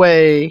weird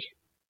way,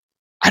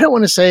 I don't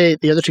want to say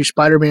the other two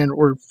Spider-Man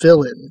were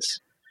villains,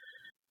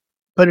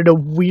 but in a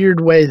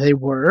weird way they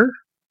were,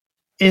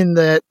 in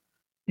that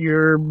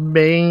your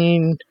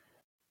main.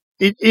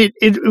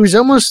 It was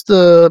almost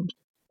the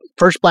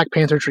first Black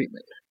Panther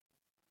treatment,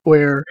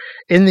 where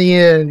in the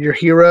end, your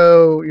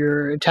hero,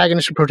 your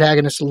antagonist and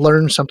protagonist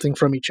learn something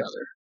from each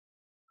other.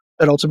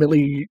 But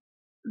ultimately,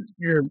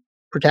 your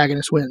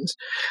protagonist wins.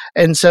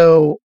 And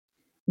so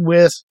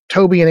with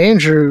Toby and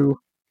Andrew,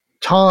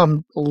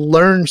 Tom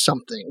learned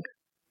something,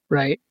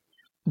 right?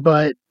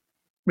 But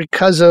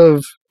because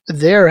of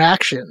their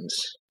actions,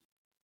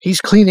 he's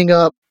cleaning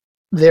up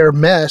their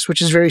mess,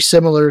 which is very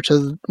similar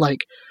to like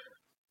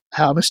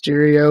how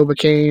Mysterio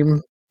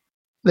became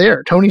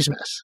Tony's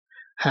mess.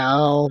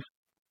 How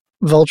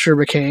Vulture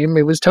became,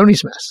 it was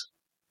Tony's mess.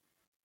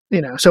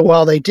 You know, so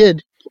while he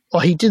did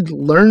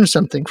learn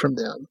something from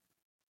them,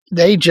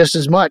 they just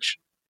as much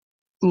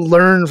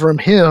learned from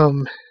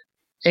him,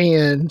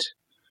 and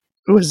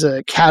it was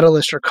a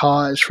catalyst or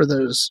cause for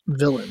those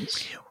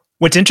villains.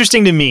 What's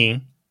interesting to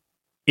me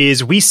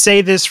is we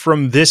say this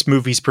from this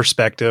movie's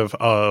perspective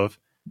of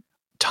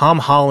Tom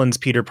Holland's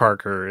Peter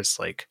Parker is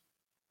like,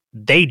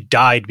 they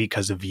died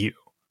because of you.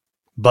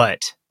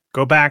 But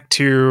go back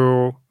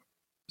to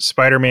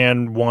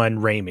Spider-Man 1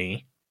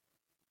 Raimi.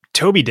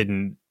 Toby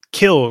didn't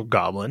kill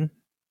Goblin.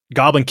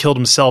 Goblin killed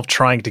himself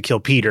trying to kill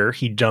Peter.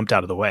 He jumped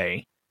out of the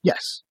way.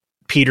 Yes.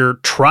 Peter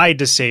tried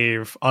to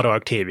save Otto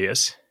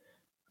Octavius.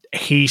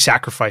 He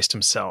sacrificed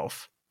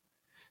himself.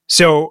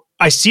 So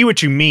I see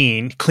what you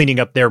mean, cleaning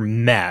up their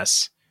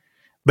mess,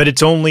 but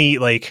it's only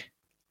like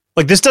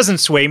this doesn't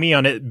sway me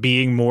on it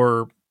being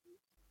more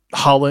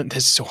Holland.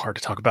 This is so hard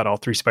to talk about all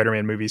three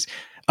Spider-Man movies,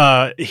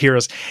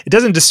 heroes. It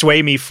doesn't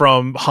dissuade me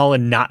from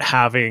Holland not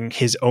having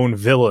his own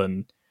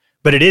villain,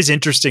 but it is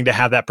interesting to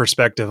have that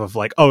perspective of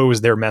like, oh, it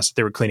was their mess that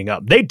they were cleaning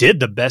up. They did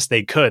the best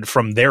they could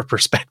from their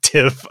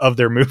perspective of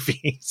their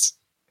movies.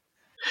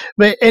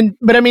 But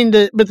I mean,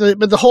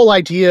 the whole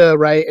idea,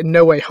 right? And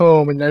No Way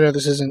Home, and I know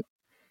this isn't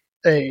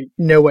a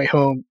No Way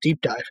Home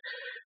deep dive,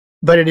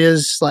 but it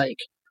is like,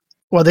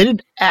 well, they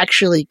didn't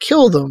actually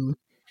kill them.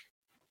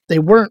 They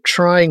weren't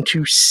trying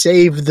to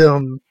save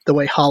them the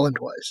way Holland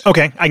was.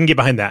 Okay, I can get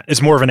behind that.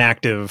 It's more of an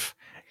active.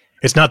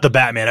 It's not the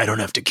Batman, I don't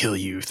have to kill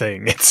you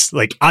thing. It's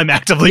like, I'm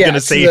actively going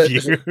to save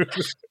you.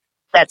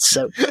 That's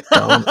so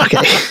dumb.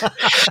 Okay.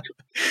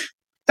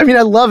 I mean,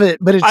 I love it,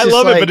 but I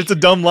love it, but it's a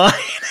dumb line.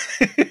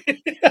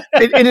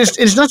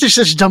 It's not just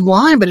such a dumb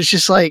line, but it's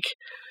just like,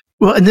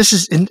 well, and this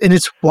is, and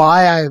it's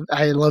why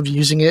I love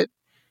using it.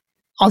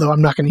 Although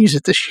I'm not going to use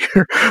it this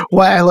year,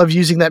 why I love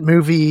using that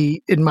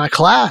movie in my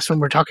class when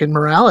we're talking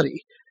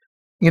morality,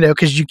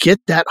 because you get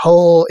that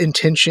whole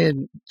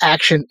intention,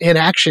 action in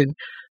action.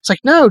 It's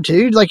like, no,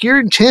 dude, like your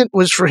intent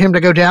was for him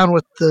to go down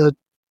with the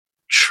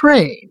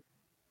train.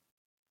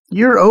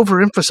 You're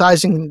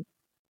overemphasizing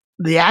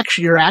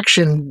your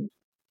action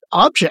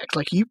object.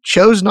 Like you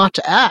chose not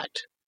to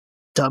act,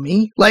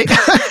 dummy. Like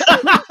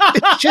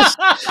it's just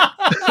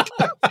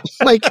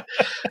like,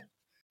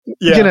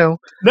 No,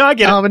 I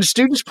get it. And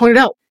students pointed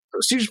out, I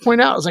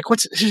was like,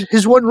 what's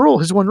his one rule?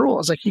 I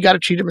was like, you got to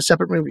treat them as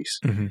separate movies.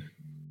 Mm-hmm.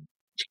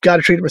 You got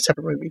to treat them as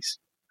separate movies.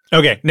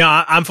 Okay. No,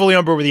 I'm fully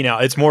on board with you now.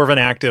 It's more of an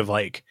active,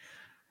 like,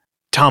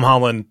 Tom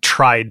Holland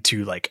tried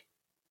to, like,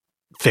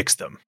 fix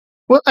them.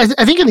 Well, I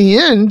think in the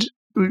end,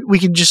 we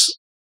can just,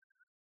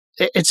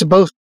 it's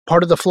both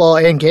part of the flaw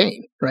and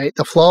gain, right?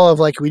 The flaw of,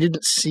 like, we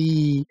didn't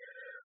see,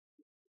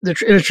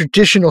 in a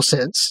traditional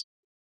sense,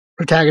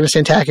 protagonist,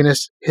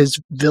 antagonist, his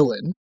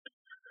villain.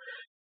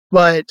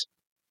 But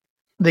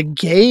the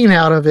gain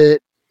out of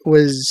it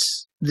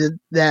was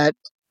that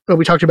what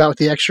we talked about with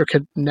the extra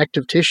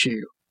connective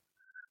tissue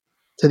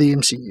to the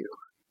MCU.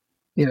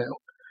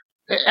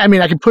 I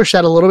mean, I can push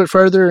that a little bit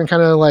further and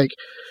kind of like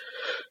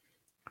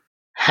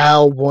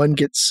how one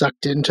gets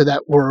sucked into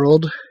that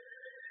world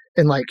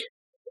and like,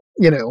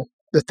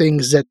 the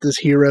things that the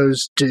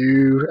heroes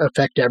do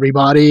affect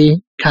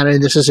everybody. Kind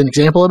of, this is an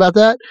example about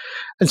that.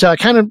 And so I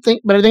kind of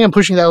think, but I think I'm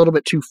pushing that a little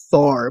bit too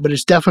far, but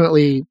it's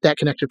definitely that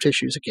connective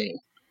tissue is a gain.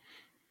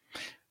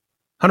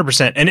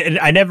 100%. And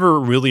I never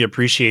really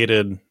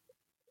appreciated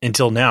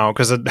until now,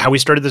 because of how we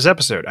started this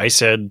episode. I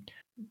said,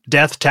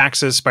 death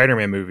taxes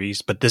Spider-Man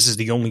movies, but this is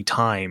the only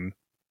time,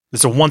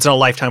 it's a once in a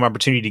lifetime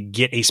opportunity to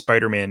get a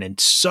Spider-Man in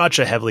such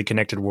a heavily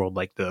connected world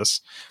like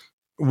this,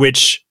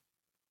 which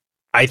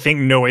I think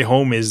No Way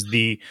Home is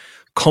the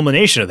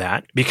culmination of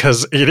that,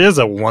 because it is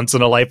a once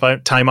in a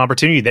lifetime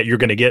opportunity that you're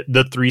going to get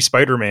the three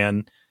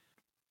Spider-Man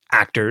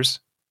actors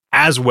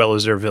as well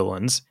as their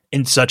villains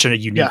in such a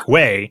unique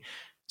way.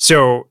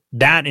 So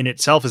that in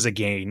itself is a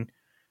gain,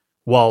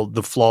 while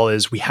the flaw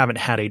is we haven't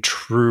had a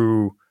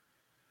true,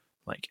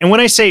 like, and when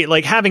I say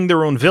like having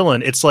their own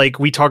villain, it's like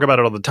we talk about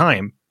it all the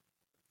time.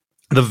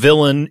 The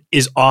villain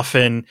is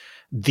often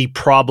the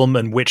problem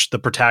in which the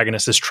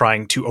protagonist is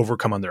trying to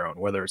overcome on their own,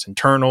 whether it's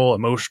internal,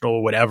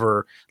 emotional,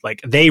 whatever.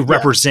 Like they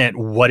represent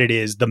what it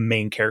is the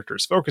main character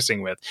is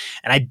focusing with.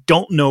 And I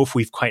don't know if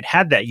we've quite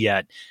had that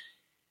yet,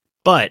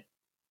 but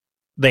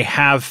they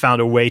have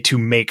found a way to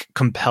make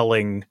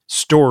compelling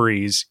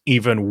stories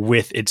even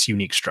with its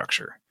unique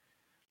structure.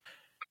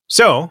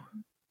 So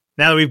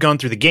now that we've gone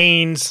through the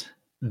gains,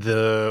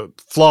 the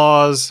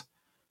flaws,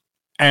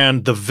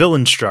 and the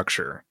villain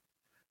structure,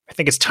 I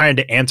think it's time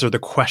to answer the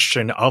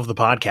question of the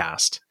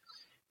podcast.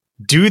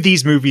 Do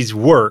these movies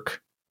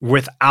work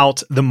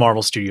without the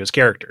Marvel Studios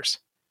characters?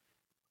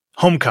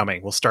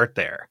 Homecoming, we'll start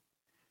there.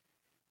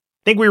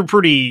 I think we were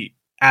pretty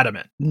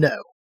adamant.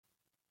 No.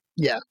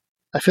 Yeah.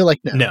 I feel like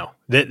no. No,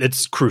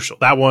 it's crucial.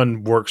 That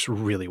one works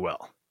really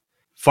well.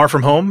 Far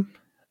From Home?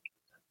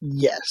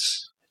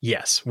 Yes.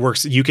 Yes,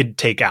 works. You could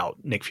take out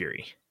Nick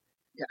Fury.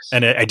 Yes.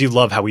 And I do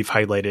love how we've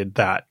highlighted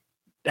that.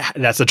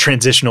 That's a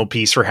transitional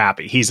piece for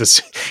Happy. He's a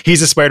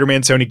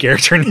Spider-Man Sony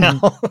character now.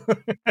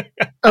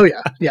 Oh,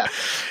 yeah. Yeah.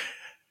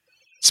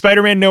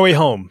 Spider-Man No Way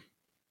Home.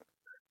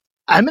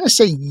 I'm going to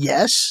say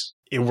yes.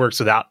 It works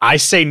without. I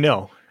say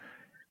no.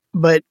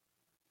 But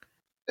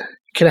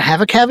can I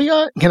have a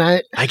caveat? Can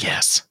I? I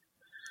guess.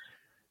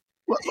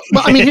 Well,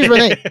 I mean, here's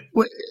my thing.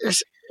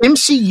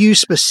 MCU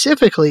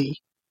specifically,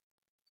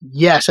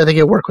 yes, I think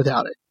it'd work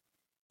without it.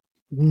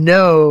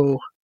 No,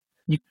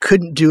 you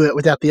couldn't do it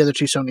without the other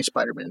two Sony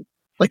Spider-Man.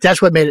 Like,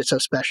 that's what made it so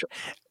special.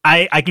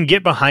 I can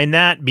get behind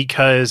that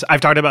because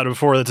I've talked about it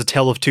before. It's a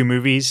tale of two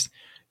movies.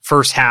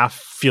 First half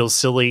feels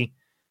silly.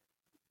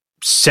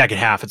 Second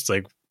half, it's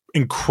like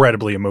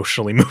incredibly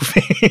emotionally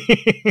moving.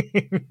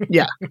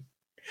 Yeah.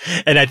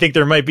 And I think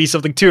there might be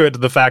something to it, to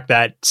the fact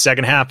that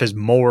second half is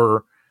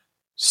more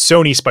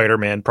Sony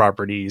Spider-Man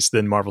properties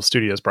than Marvel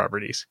Studios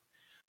properties.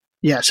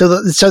 Yeah.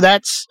 So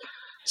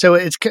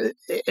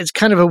it's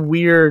kind of a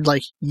weird,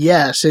 like,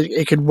 yes,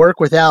 it could work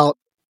without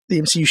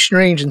the MCU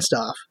Strange and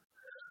stuff.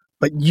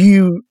 But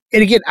and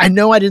again, I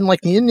know I didn't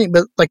like the ending,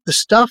 but like the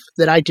stuff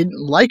that I didn't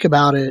like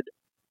about it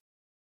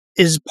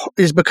is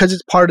because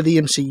it's part of the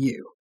MCU.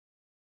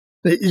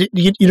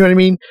 You know what I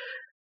mean?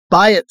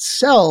 By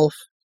itself,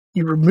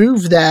 you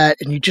remove that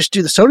and you just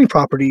do the Sony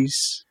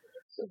properties.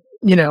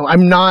 You know,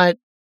 I'm not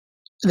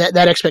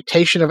that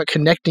expectation of it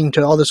connecting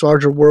to all this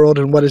larger world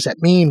and what does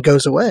that mean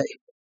goes away.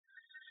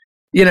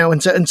 You know,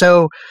 and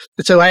so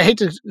I hate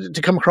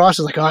to come across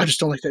as like, oh, I just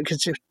don't like that,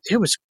 because it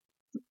was,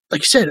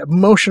 like you said,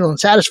 emotional and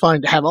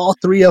satisfying to have all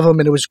three of them,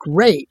 and it was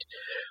great.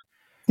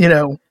 You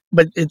know,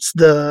 but it's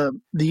the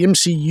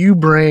MCU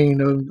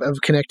brain of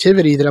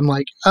connectivity that I'm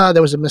like,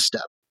 that was a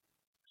misstep.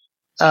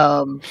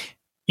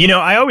 You know,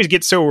 I always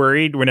get so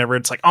worried whenever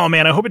it's like, oh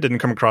man, I hope it didn't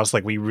come across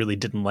like we really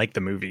didn't like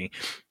the movie.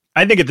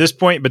 I think at this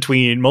point,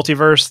 between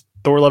Multiverse,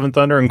 Thor: Love and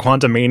Thunder, and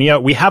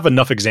Quantumania, we have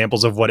enough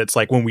examples of what it's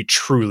like when we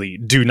truly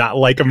do not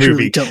like a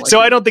movie.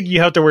 I don't think you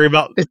have to worry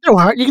about.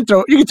 You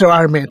can throw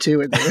Iron Man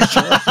 2 in there.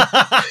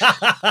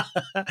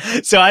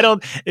 So I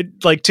don't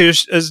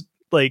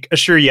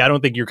assure you, I don't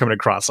think you're coming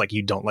across like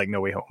you don't like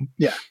No Way Home.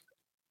 Yeah,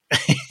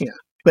 yeah.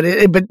 But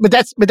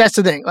that's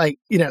the thing, like,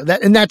 you know,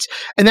 that's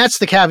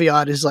the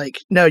caveat is like,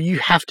 no, you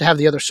have to have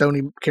the other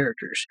Sony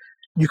characters.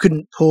 You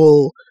couldn't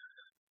pull.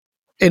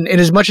 And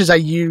as much as I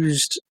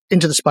used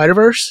Into the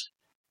Spider-Verse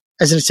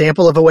as an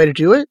example of a way to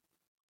do it,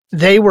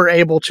 they were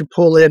able to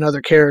pull in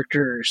other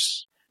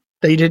characters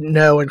that you didn't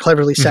know and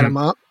cleverly set them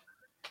up.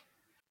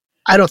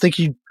 I don't think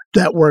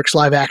that works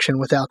live action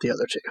without the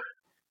other two.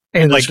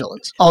 And those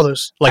villains. All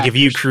those. Like actors.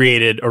 If you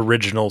created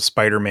original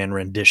Spider-Man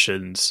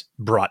renditions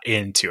brought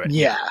into it.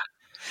 Yeah.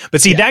 But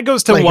see, that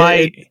goes to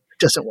why...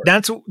 doesn't work.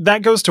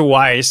 That goes to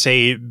why I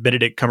say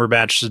Benedict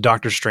Cumberbatch's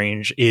Doctor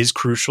Strange is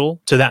crucial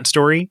to that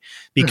story,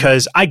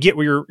 because I get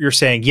what you're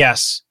saying.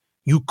 Yes,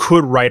 you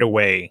could right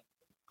away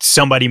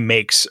somebody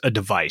makes a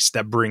device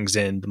that brings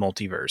in the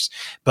multiverse,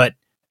 but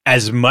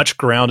as much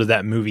ground as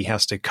that movie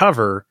has to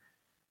cover,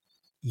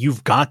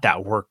 you've got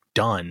that work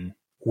done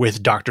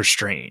with Doctor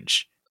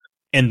Strange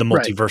and the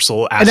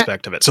multiversal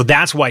aspect of it. So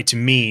that's why, to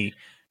me,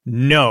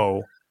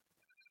 No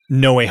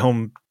Way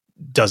Home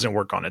doesn't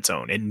work on its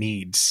own. It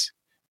needs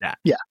that.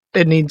 Yeah,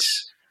 it needs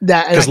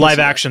that, because live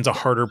action's a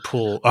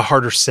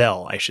harder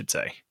sell, I should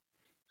say.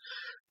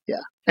 Yeah,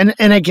 and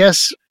I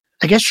guess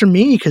for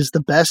me, because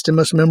the best and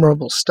most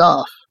memorable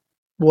stuff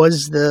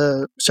was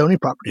the Sony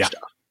property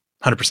stuff.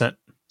 100%.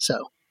 So,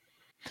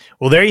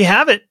 well, there you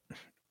have it.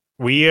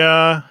 We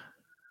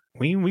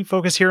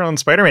focus here on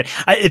Spider-Man.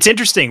 It's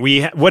interesting.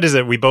 What is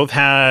it? We both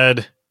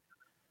had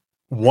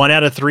 1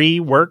 out of 3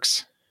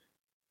 works.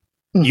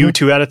 Mm-hmm. You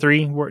 2 out of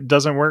 3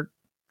 doesn't work.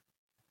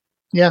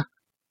 Yeah.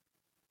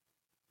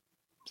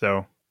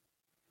 So,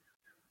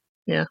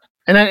 yeah,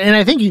 and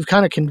I think you've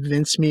kind of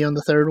convinced me on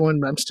the third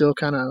one, but I'm still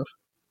kind of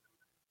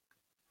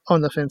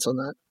on the fence on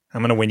that.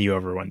 I'm gonna win you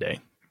over one day.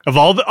 Of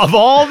all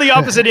the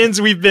opposite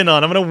ends we've been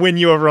on, I'm gonna win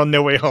you over on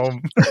No Way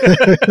Home.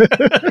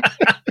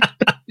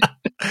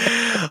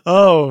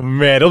 Oh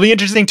man, it'll be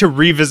interesting to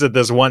revisit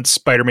this once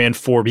Spider-Man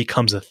 4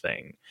 becomes a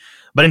thing.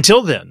 But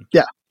until then,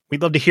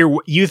 we'd love to hear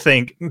what you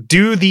think.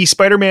 Do the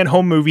Spider-Man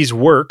home movies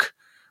work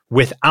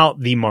without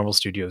the Marvel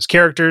Studios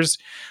characters?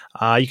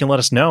 You can let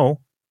us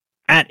know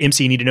at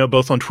MC Need to Know,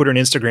 both on Twitter and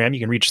Instagram. You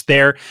can reach us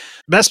there.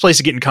 Best place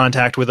to get in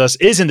contact with us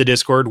is in the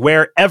Discord,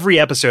 where every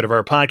episode of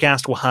our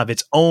podcast will have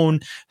its own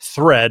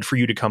thread for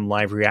you to come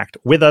live react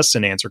with us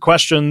and answer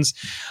questions.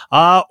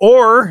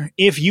 Or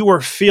if you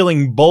are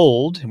feeling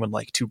bold and would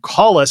like to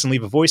call us and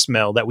leave a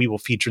voicemail that we will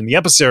feature in the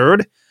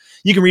episode,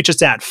 you can reach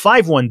us at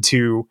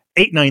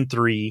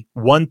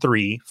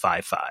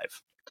 893-1355.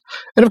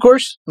 And of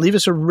course, leave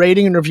us a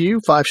rating and review,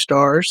 5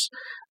 stars,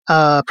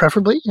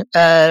 preferably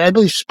at, I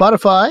believe,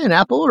 Spotify and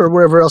Apple or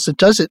wherever else it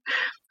does it.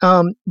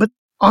 But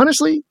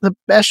honestly, the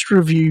best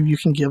review you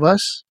can give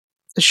us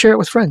is share it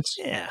with friends.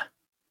 Yeah.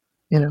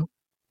 You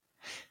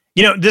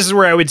know, this is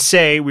where I would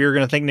say we were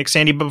going to thank Nick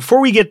Sandy. But before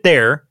we get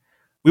there,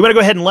 we want to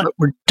go ahead and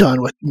we're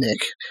done with Nick.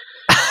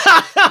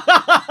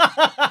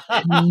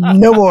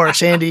 No more,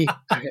 Sandy.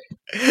 Okay.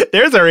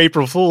 There's our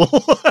April Fool.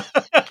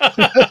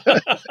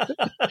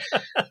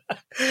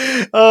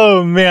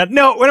 Oh, man.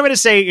 No, what I'm going to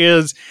say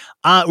is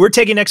we're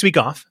taking next week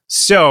off.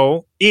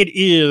 So it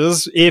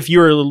is, if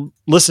you're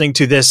listening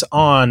to this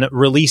on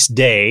release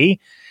day,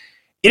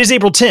 it is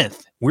April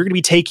 10th. We're going to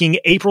be taking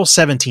April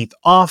 17th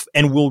off,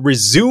 and we'll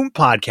resume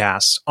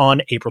podcasts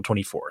on April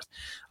 24th.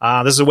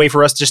 This is a way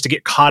for us just to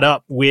get caught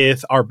up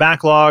with our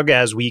backlog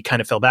as we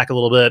kind of fell back a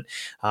little bit.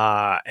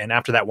 And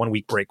after that 1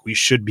 week break, we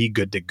should be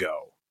good to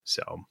go.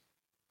 So,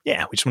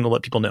 yeah, we just want to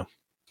let people know.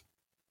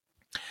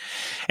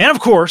 And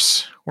of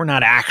course, we're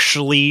not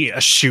actually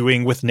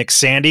eschewing with Nick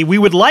Sandy. We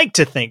would like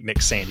to thank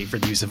Nick Sandy for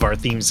the use of our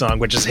theme song,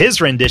 which is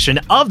his rendition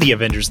of the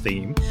Avengers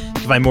theme. You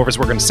can find more of his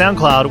work on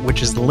SoundCloud,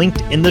 which is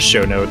linked in the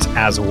show notes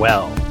as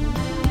well.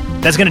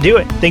 That's going to do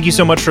it. Thank you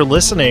so much for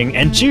listening.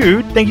 And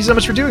Jude, thank you so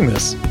much for doing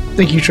this.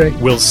 Thank you, Trey.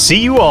 We'll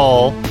see you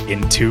all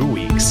in 2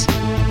 weeks.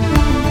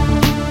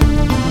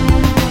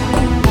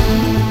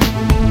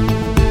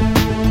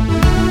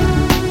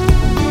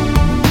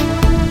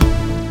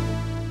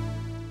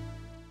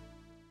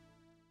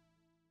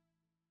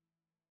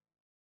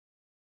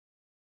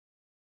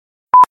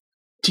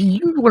 Do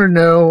you want to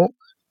know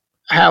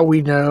how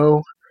we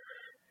know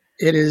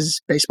it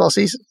is baseball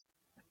season?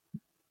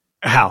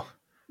 How?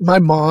 My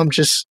mom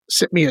just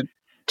sent me a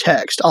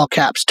text, all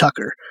caps,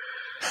 Tucker,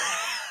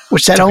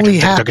 which that only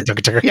happened.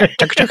 Yeah,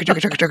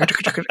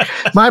 Tucker.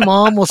 My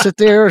mom will sit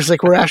there, it's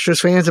like we're Astros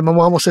fans, and my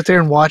mom will sit there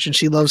and watch, and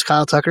she loves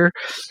Kyle Tucker,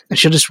 and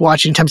she'll just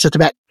watch anytime he's at the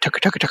bat, Tucker.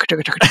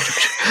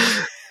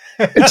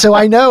 And so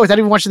I know, without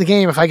even watching the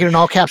game, if I get an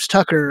all caps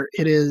Tucker,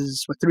 it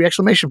is with 3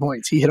 exclamation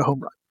points. He hit a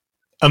home run.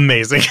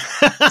 Amazing.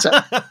 So,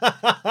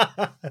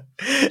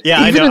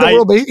 yeah, even I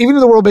know. Even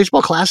in the World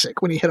Baseball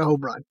Classic, when he hit a home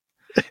run,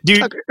 dude,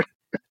 Tucker.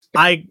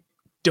 I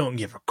don't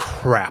give a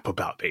crap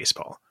about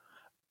baseball.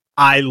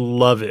 I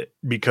love it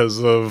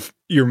because of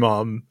your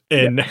mom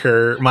and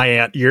my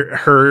aunt.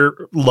 Her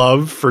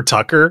love for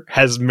Tucker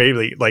has made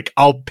me like,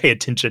 I'll pay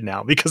attention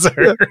now because of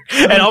her,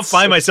 and I'll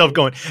find myself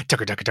going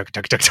Tucker.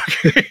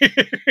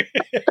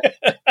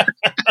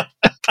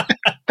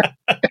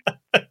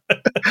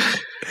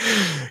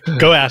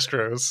 Go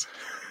Astros.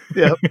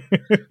 Yep.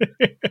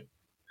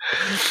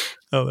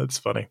 Oh, that's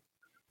funny.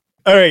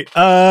 All right.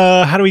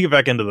 How do we get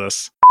back into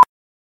this?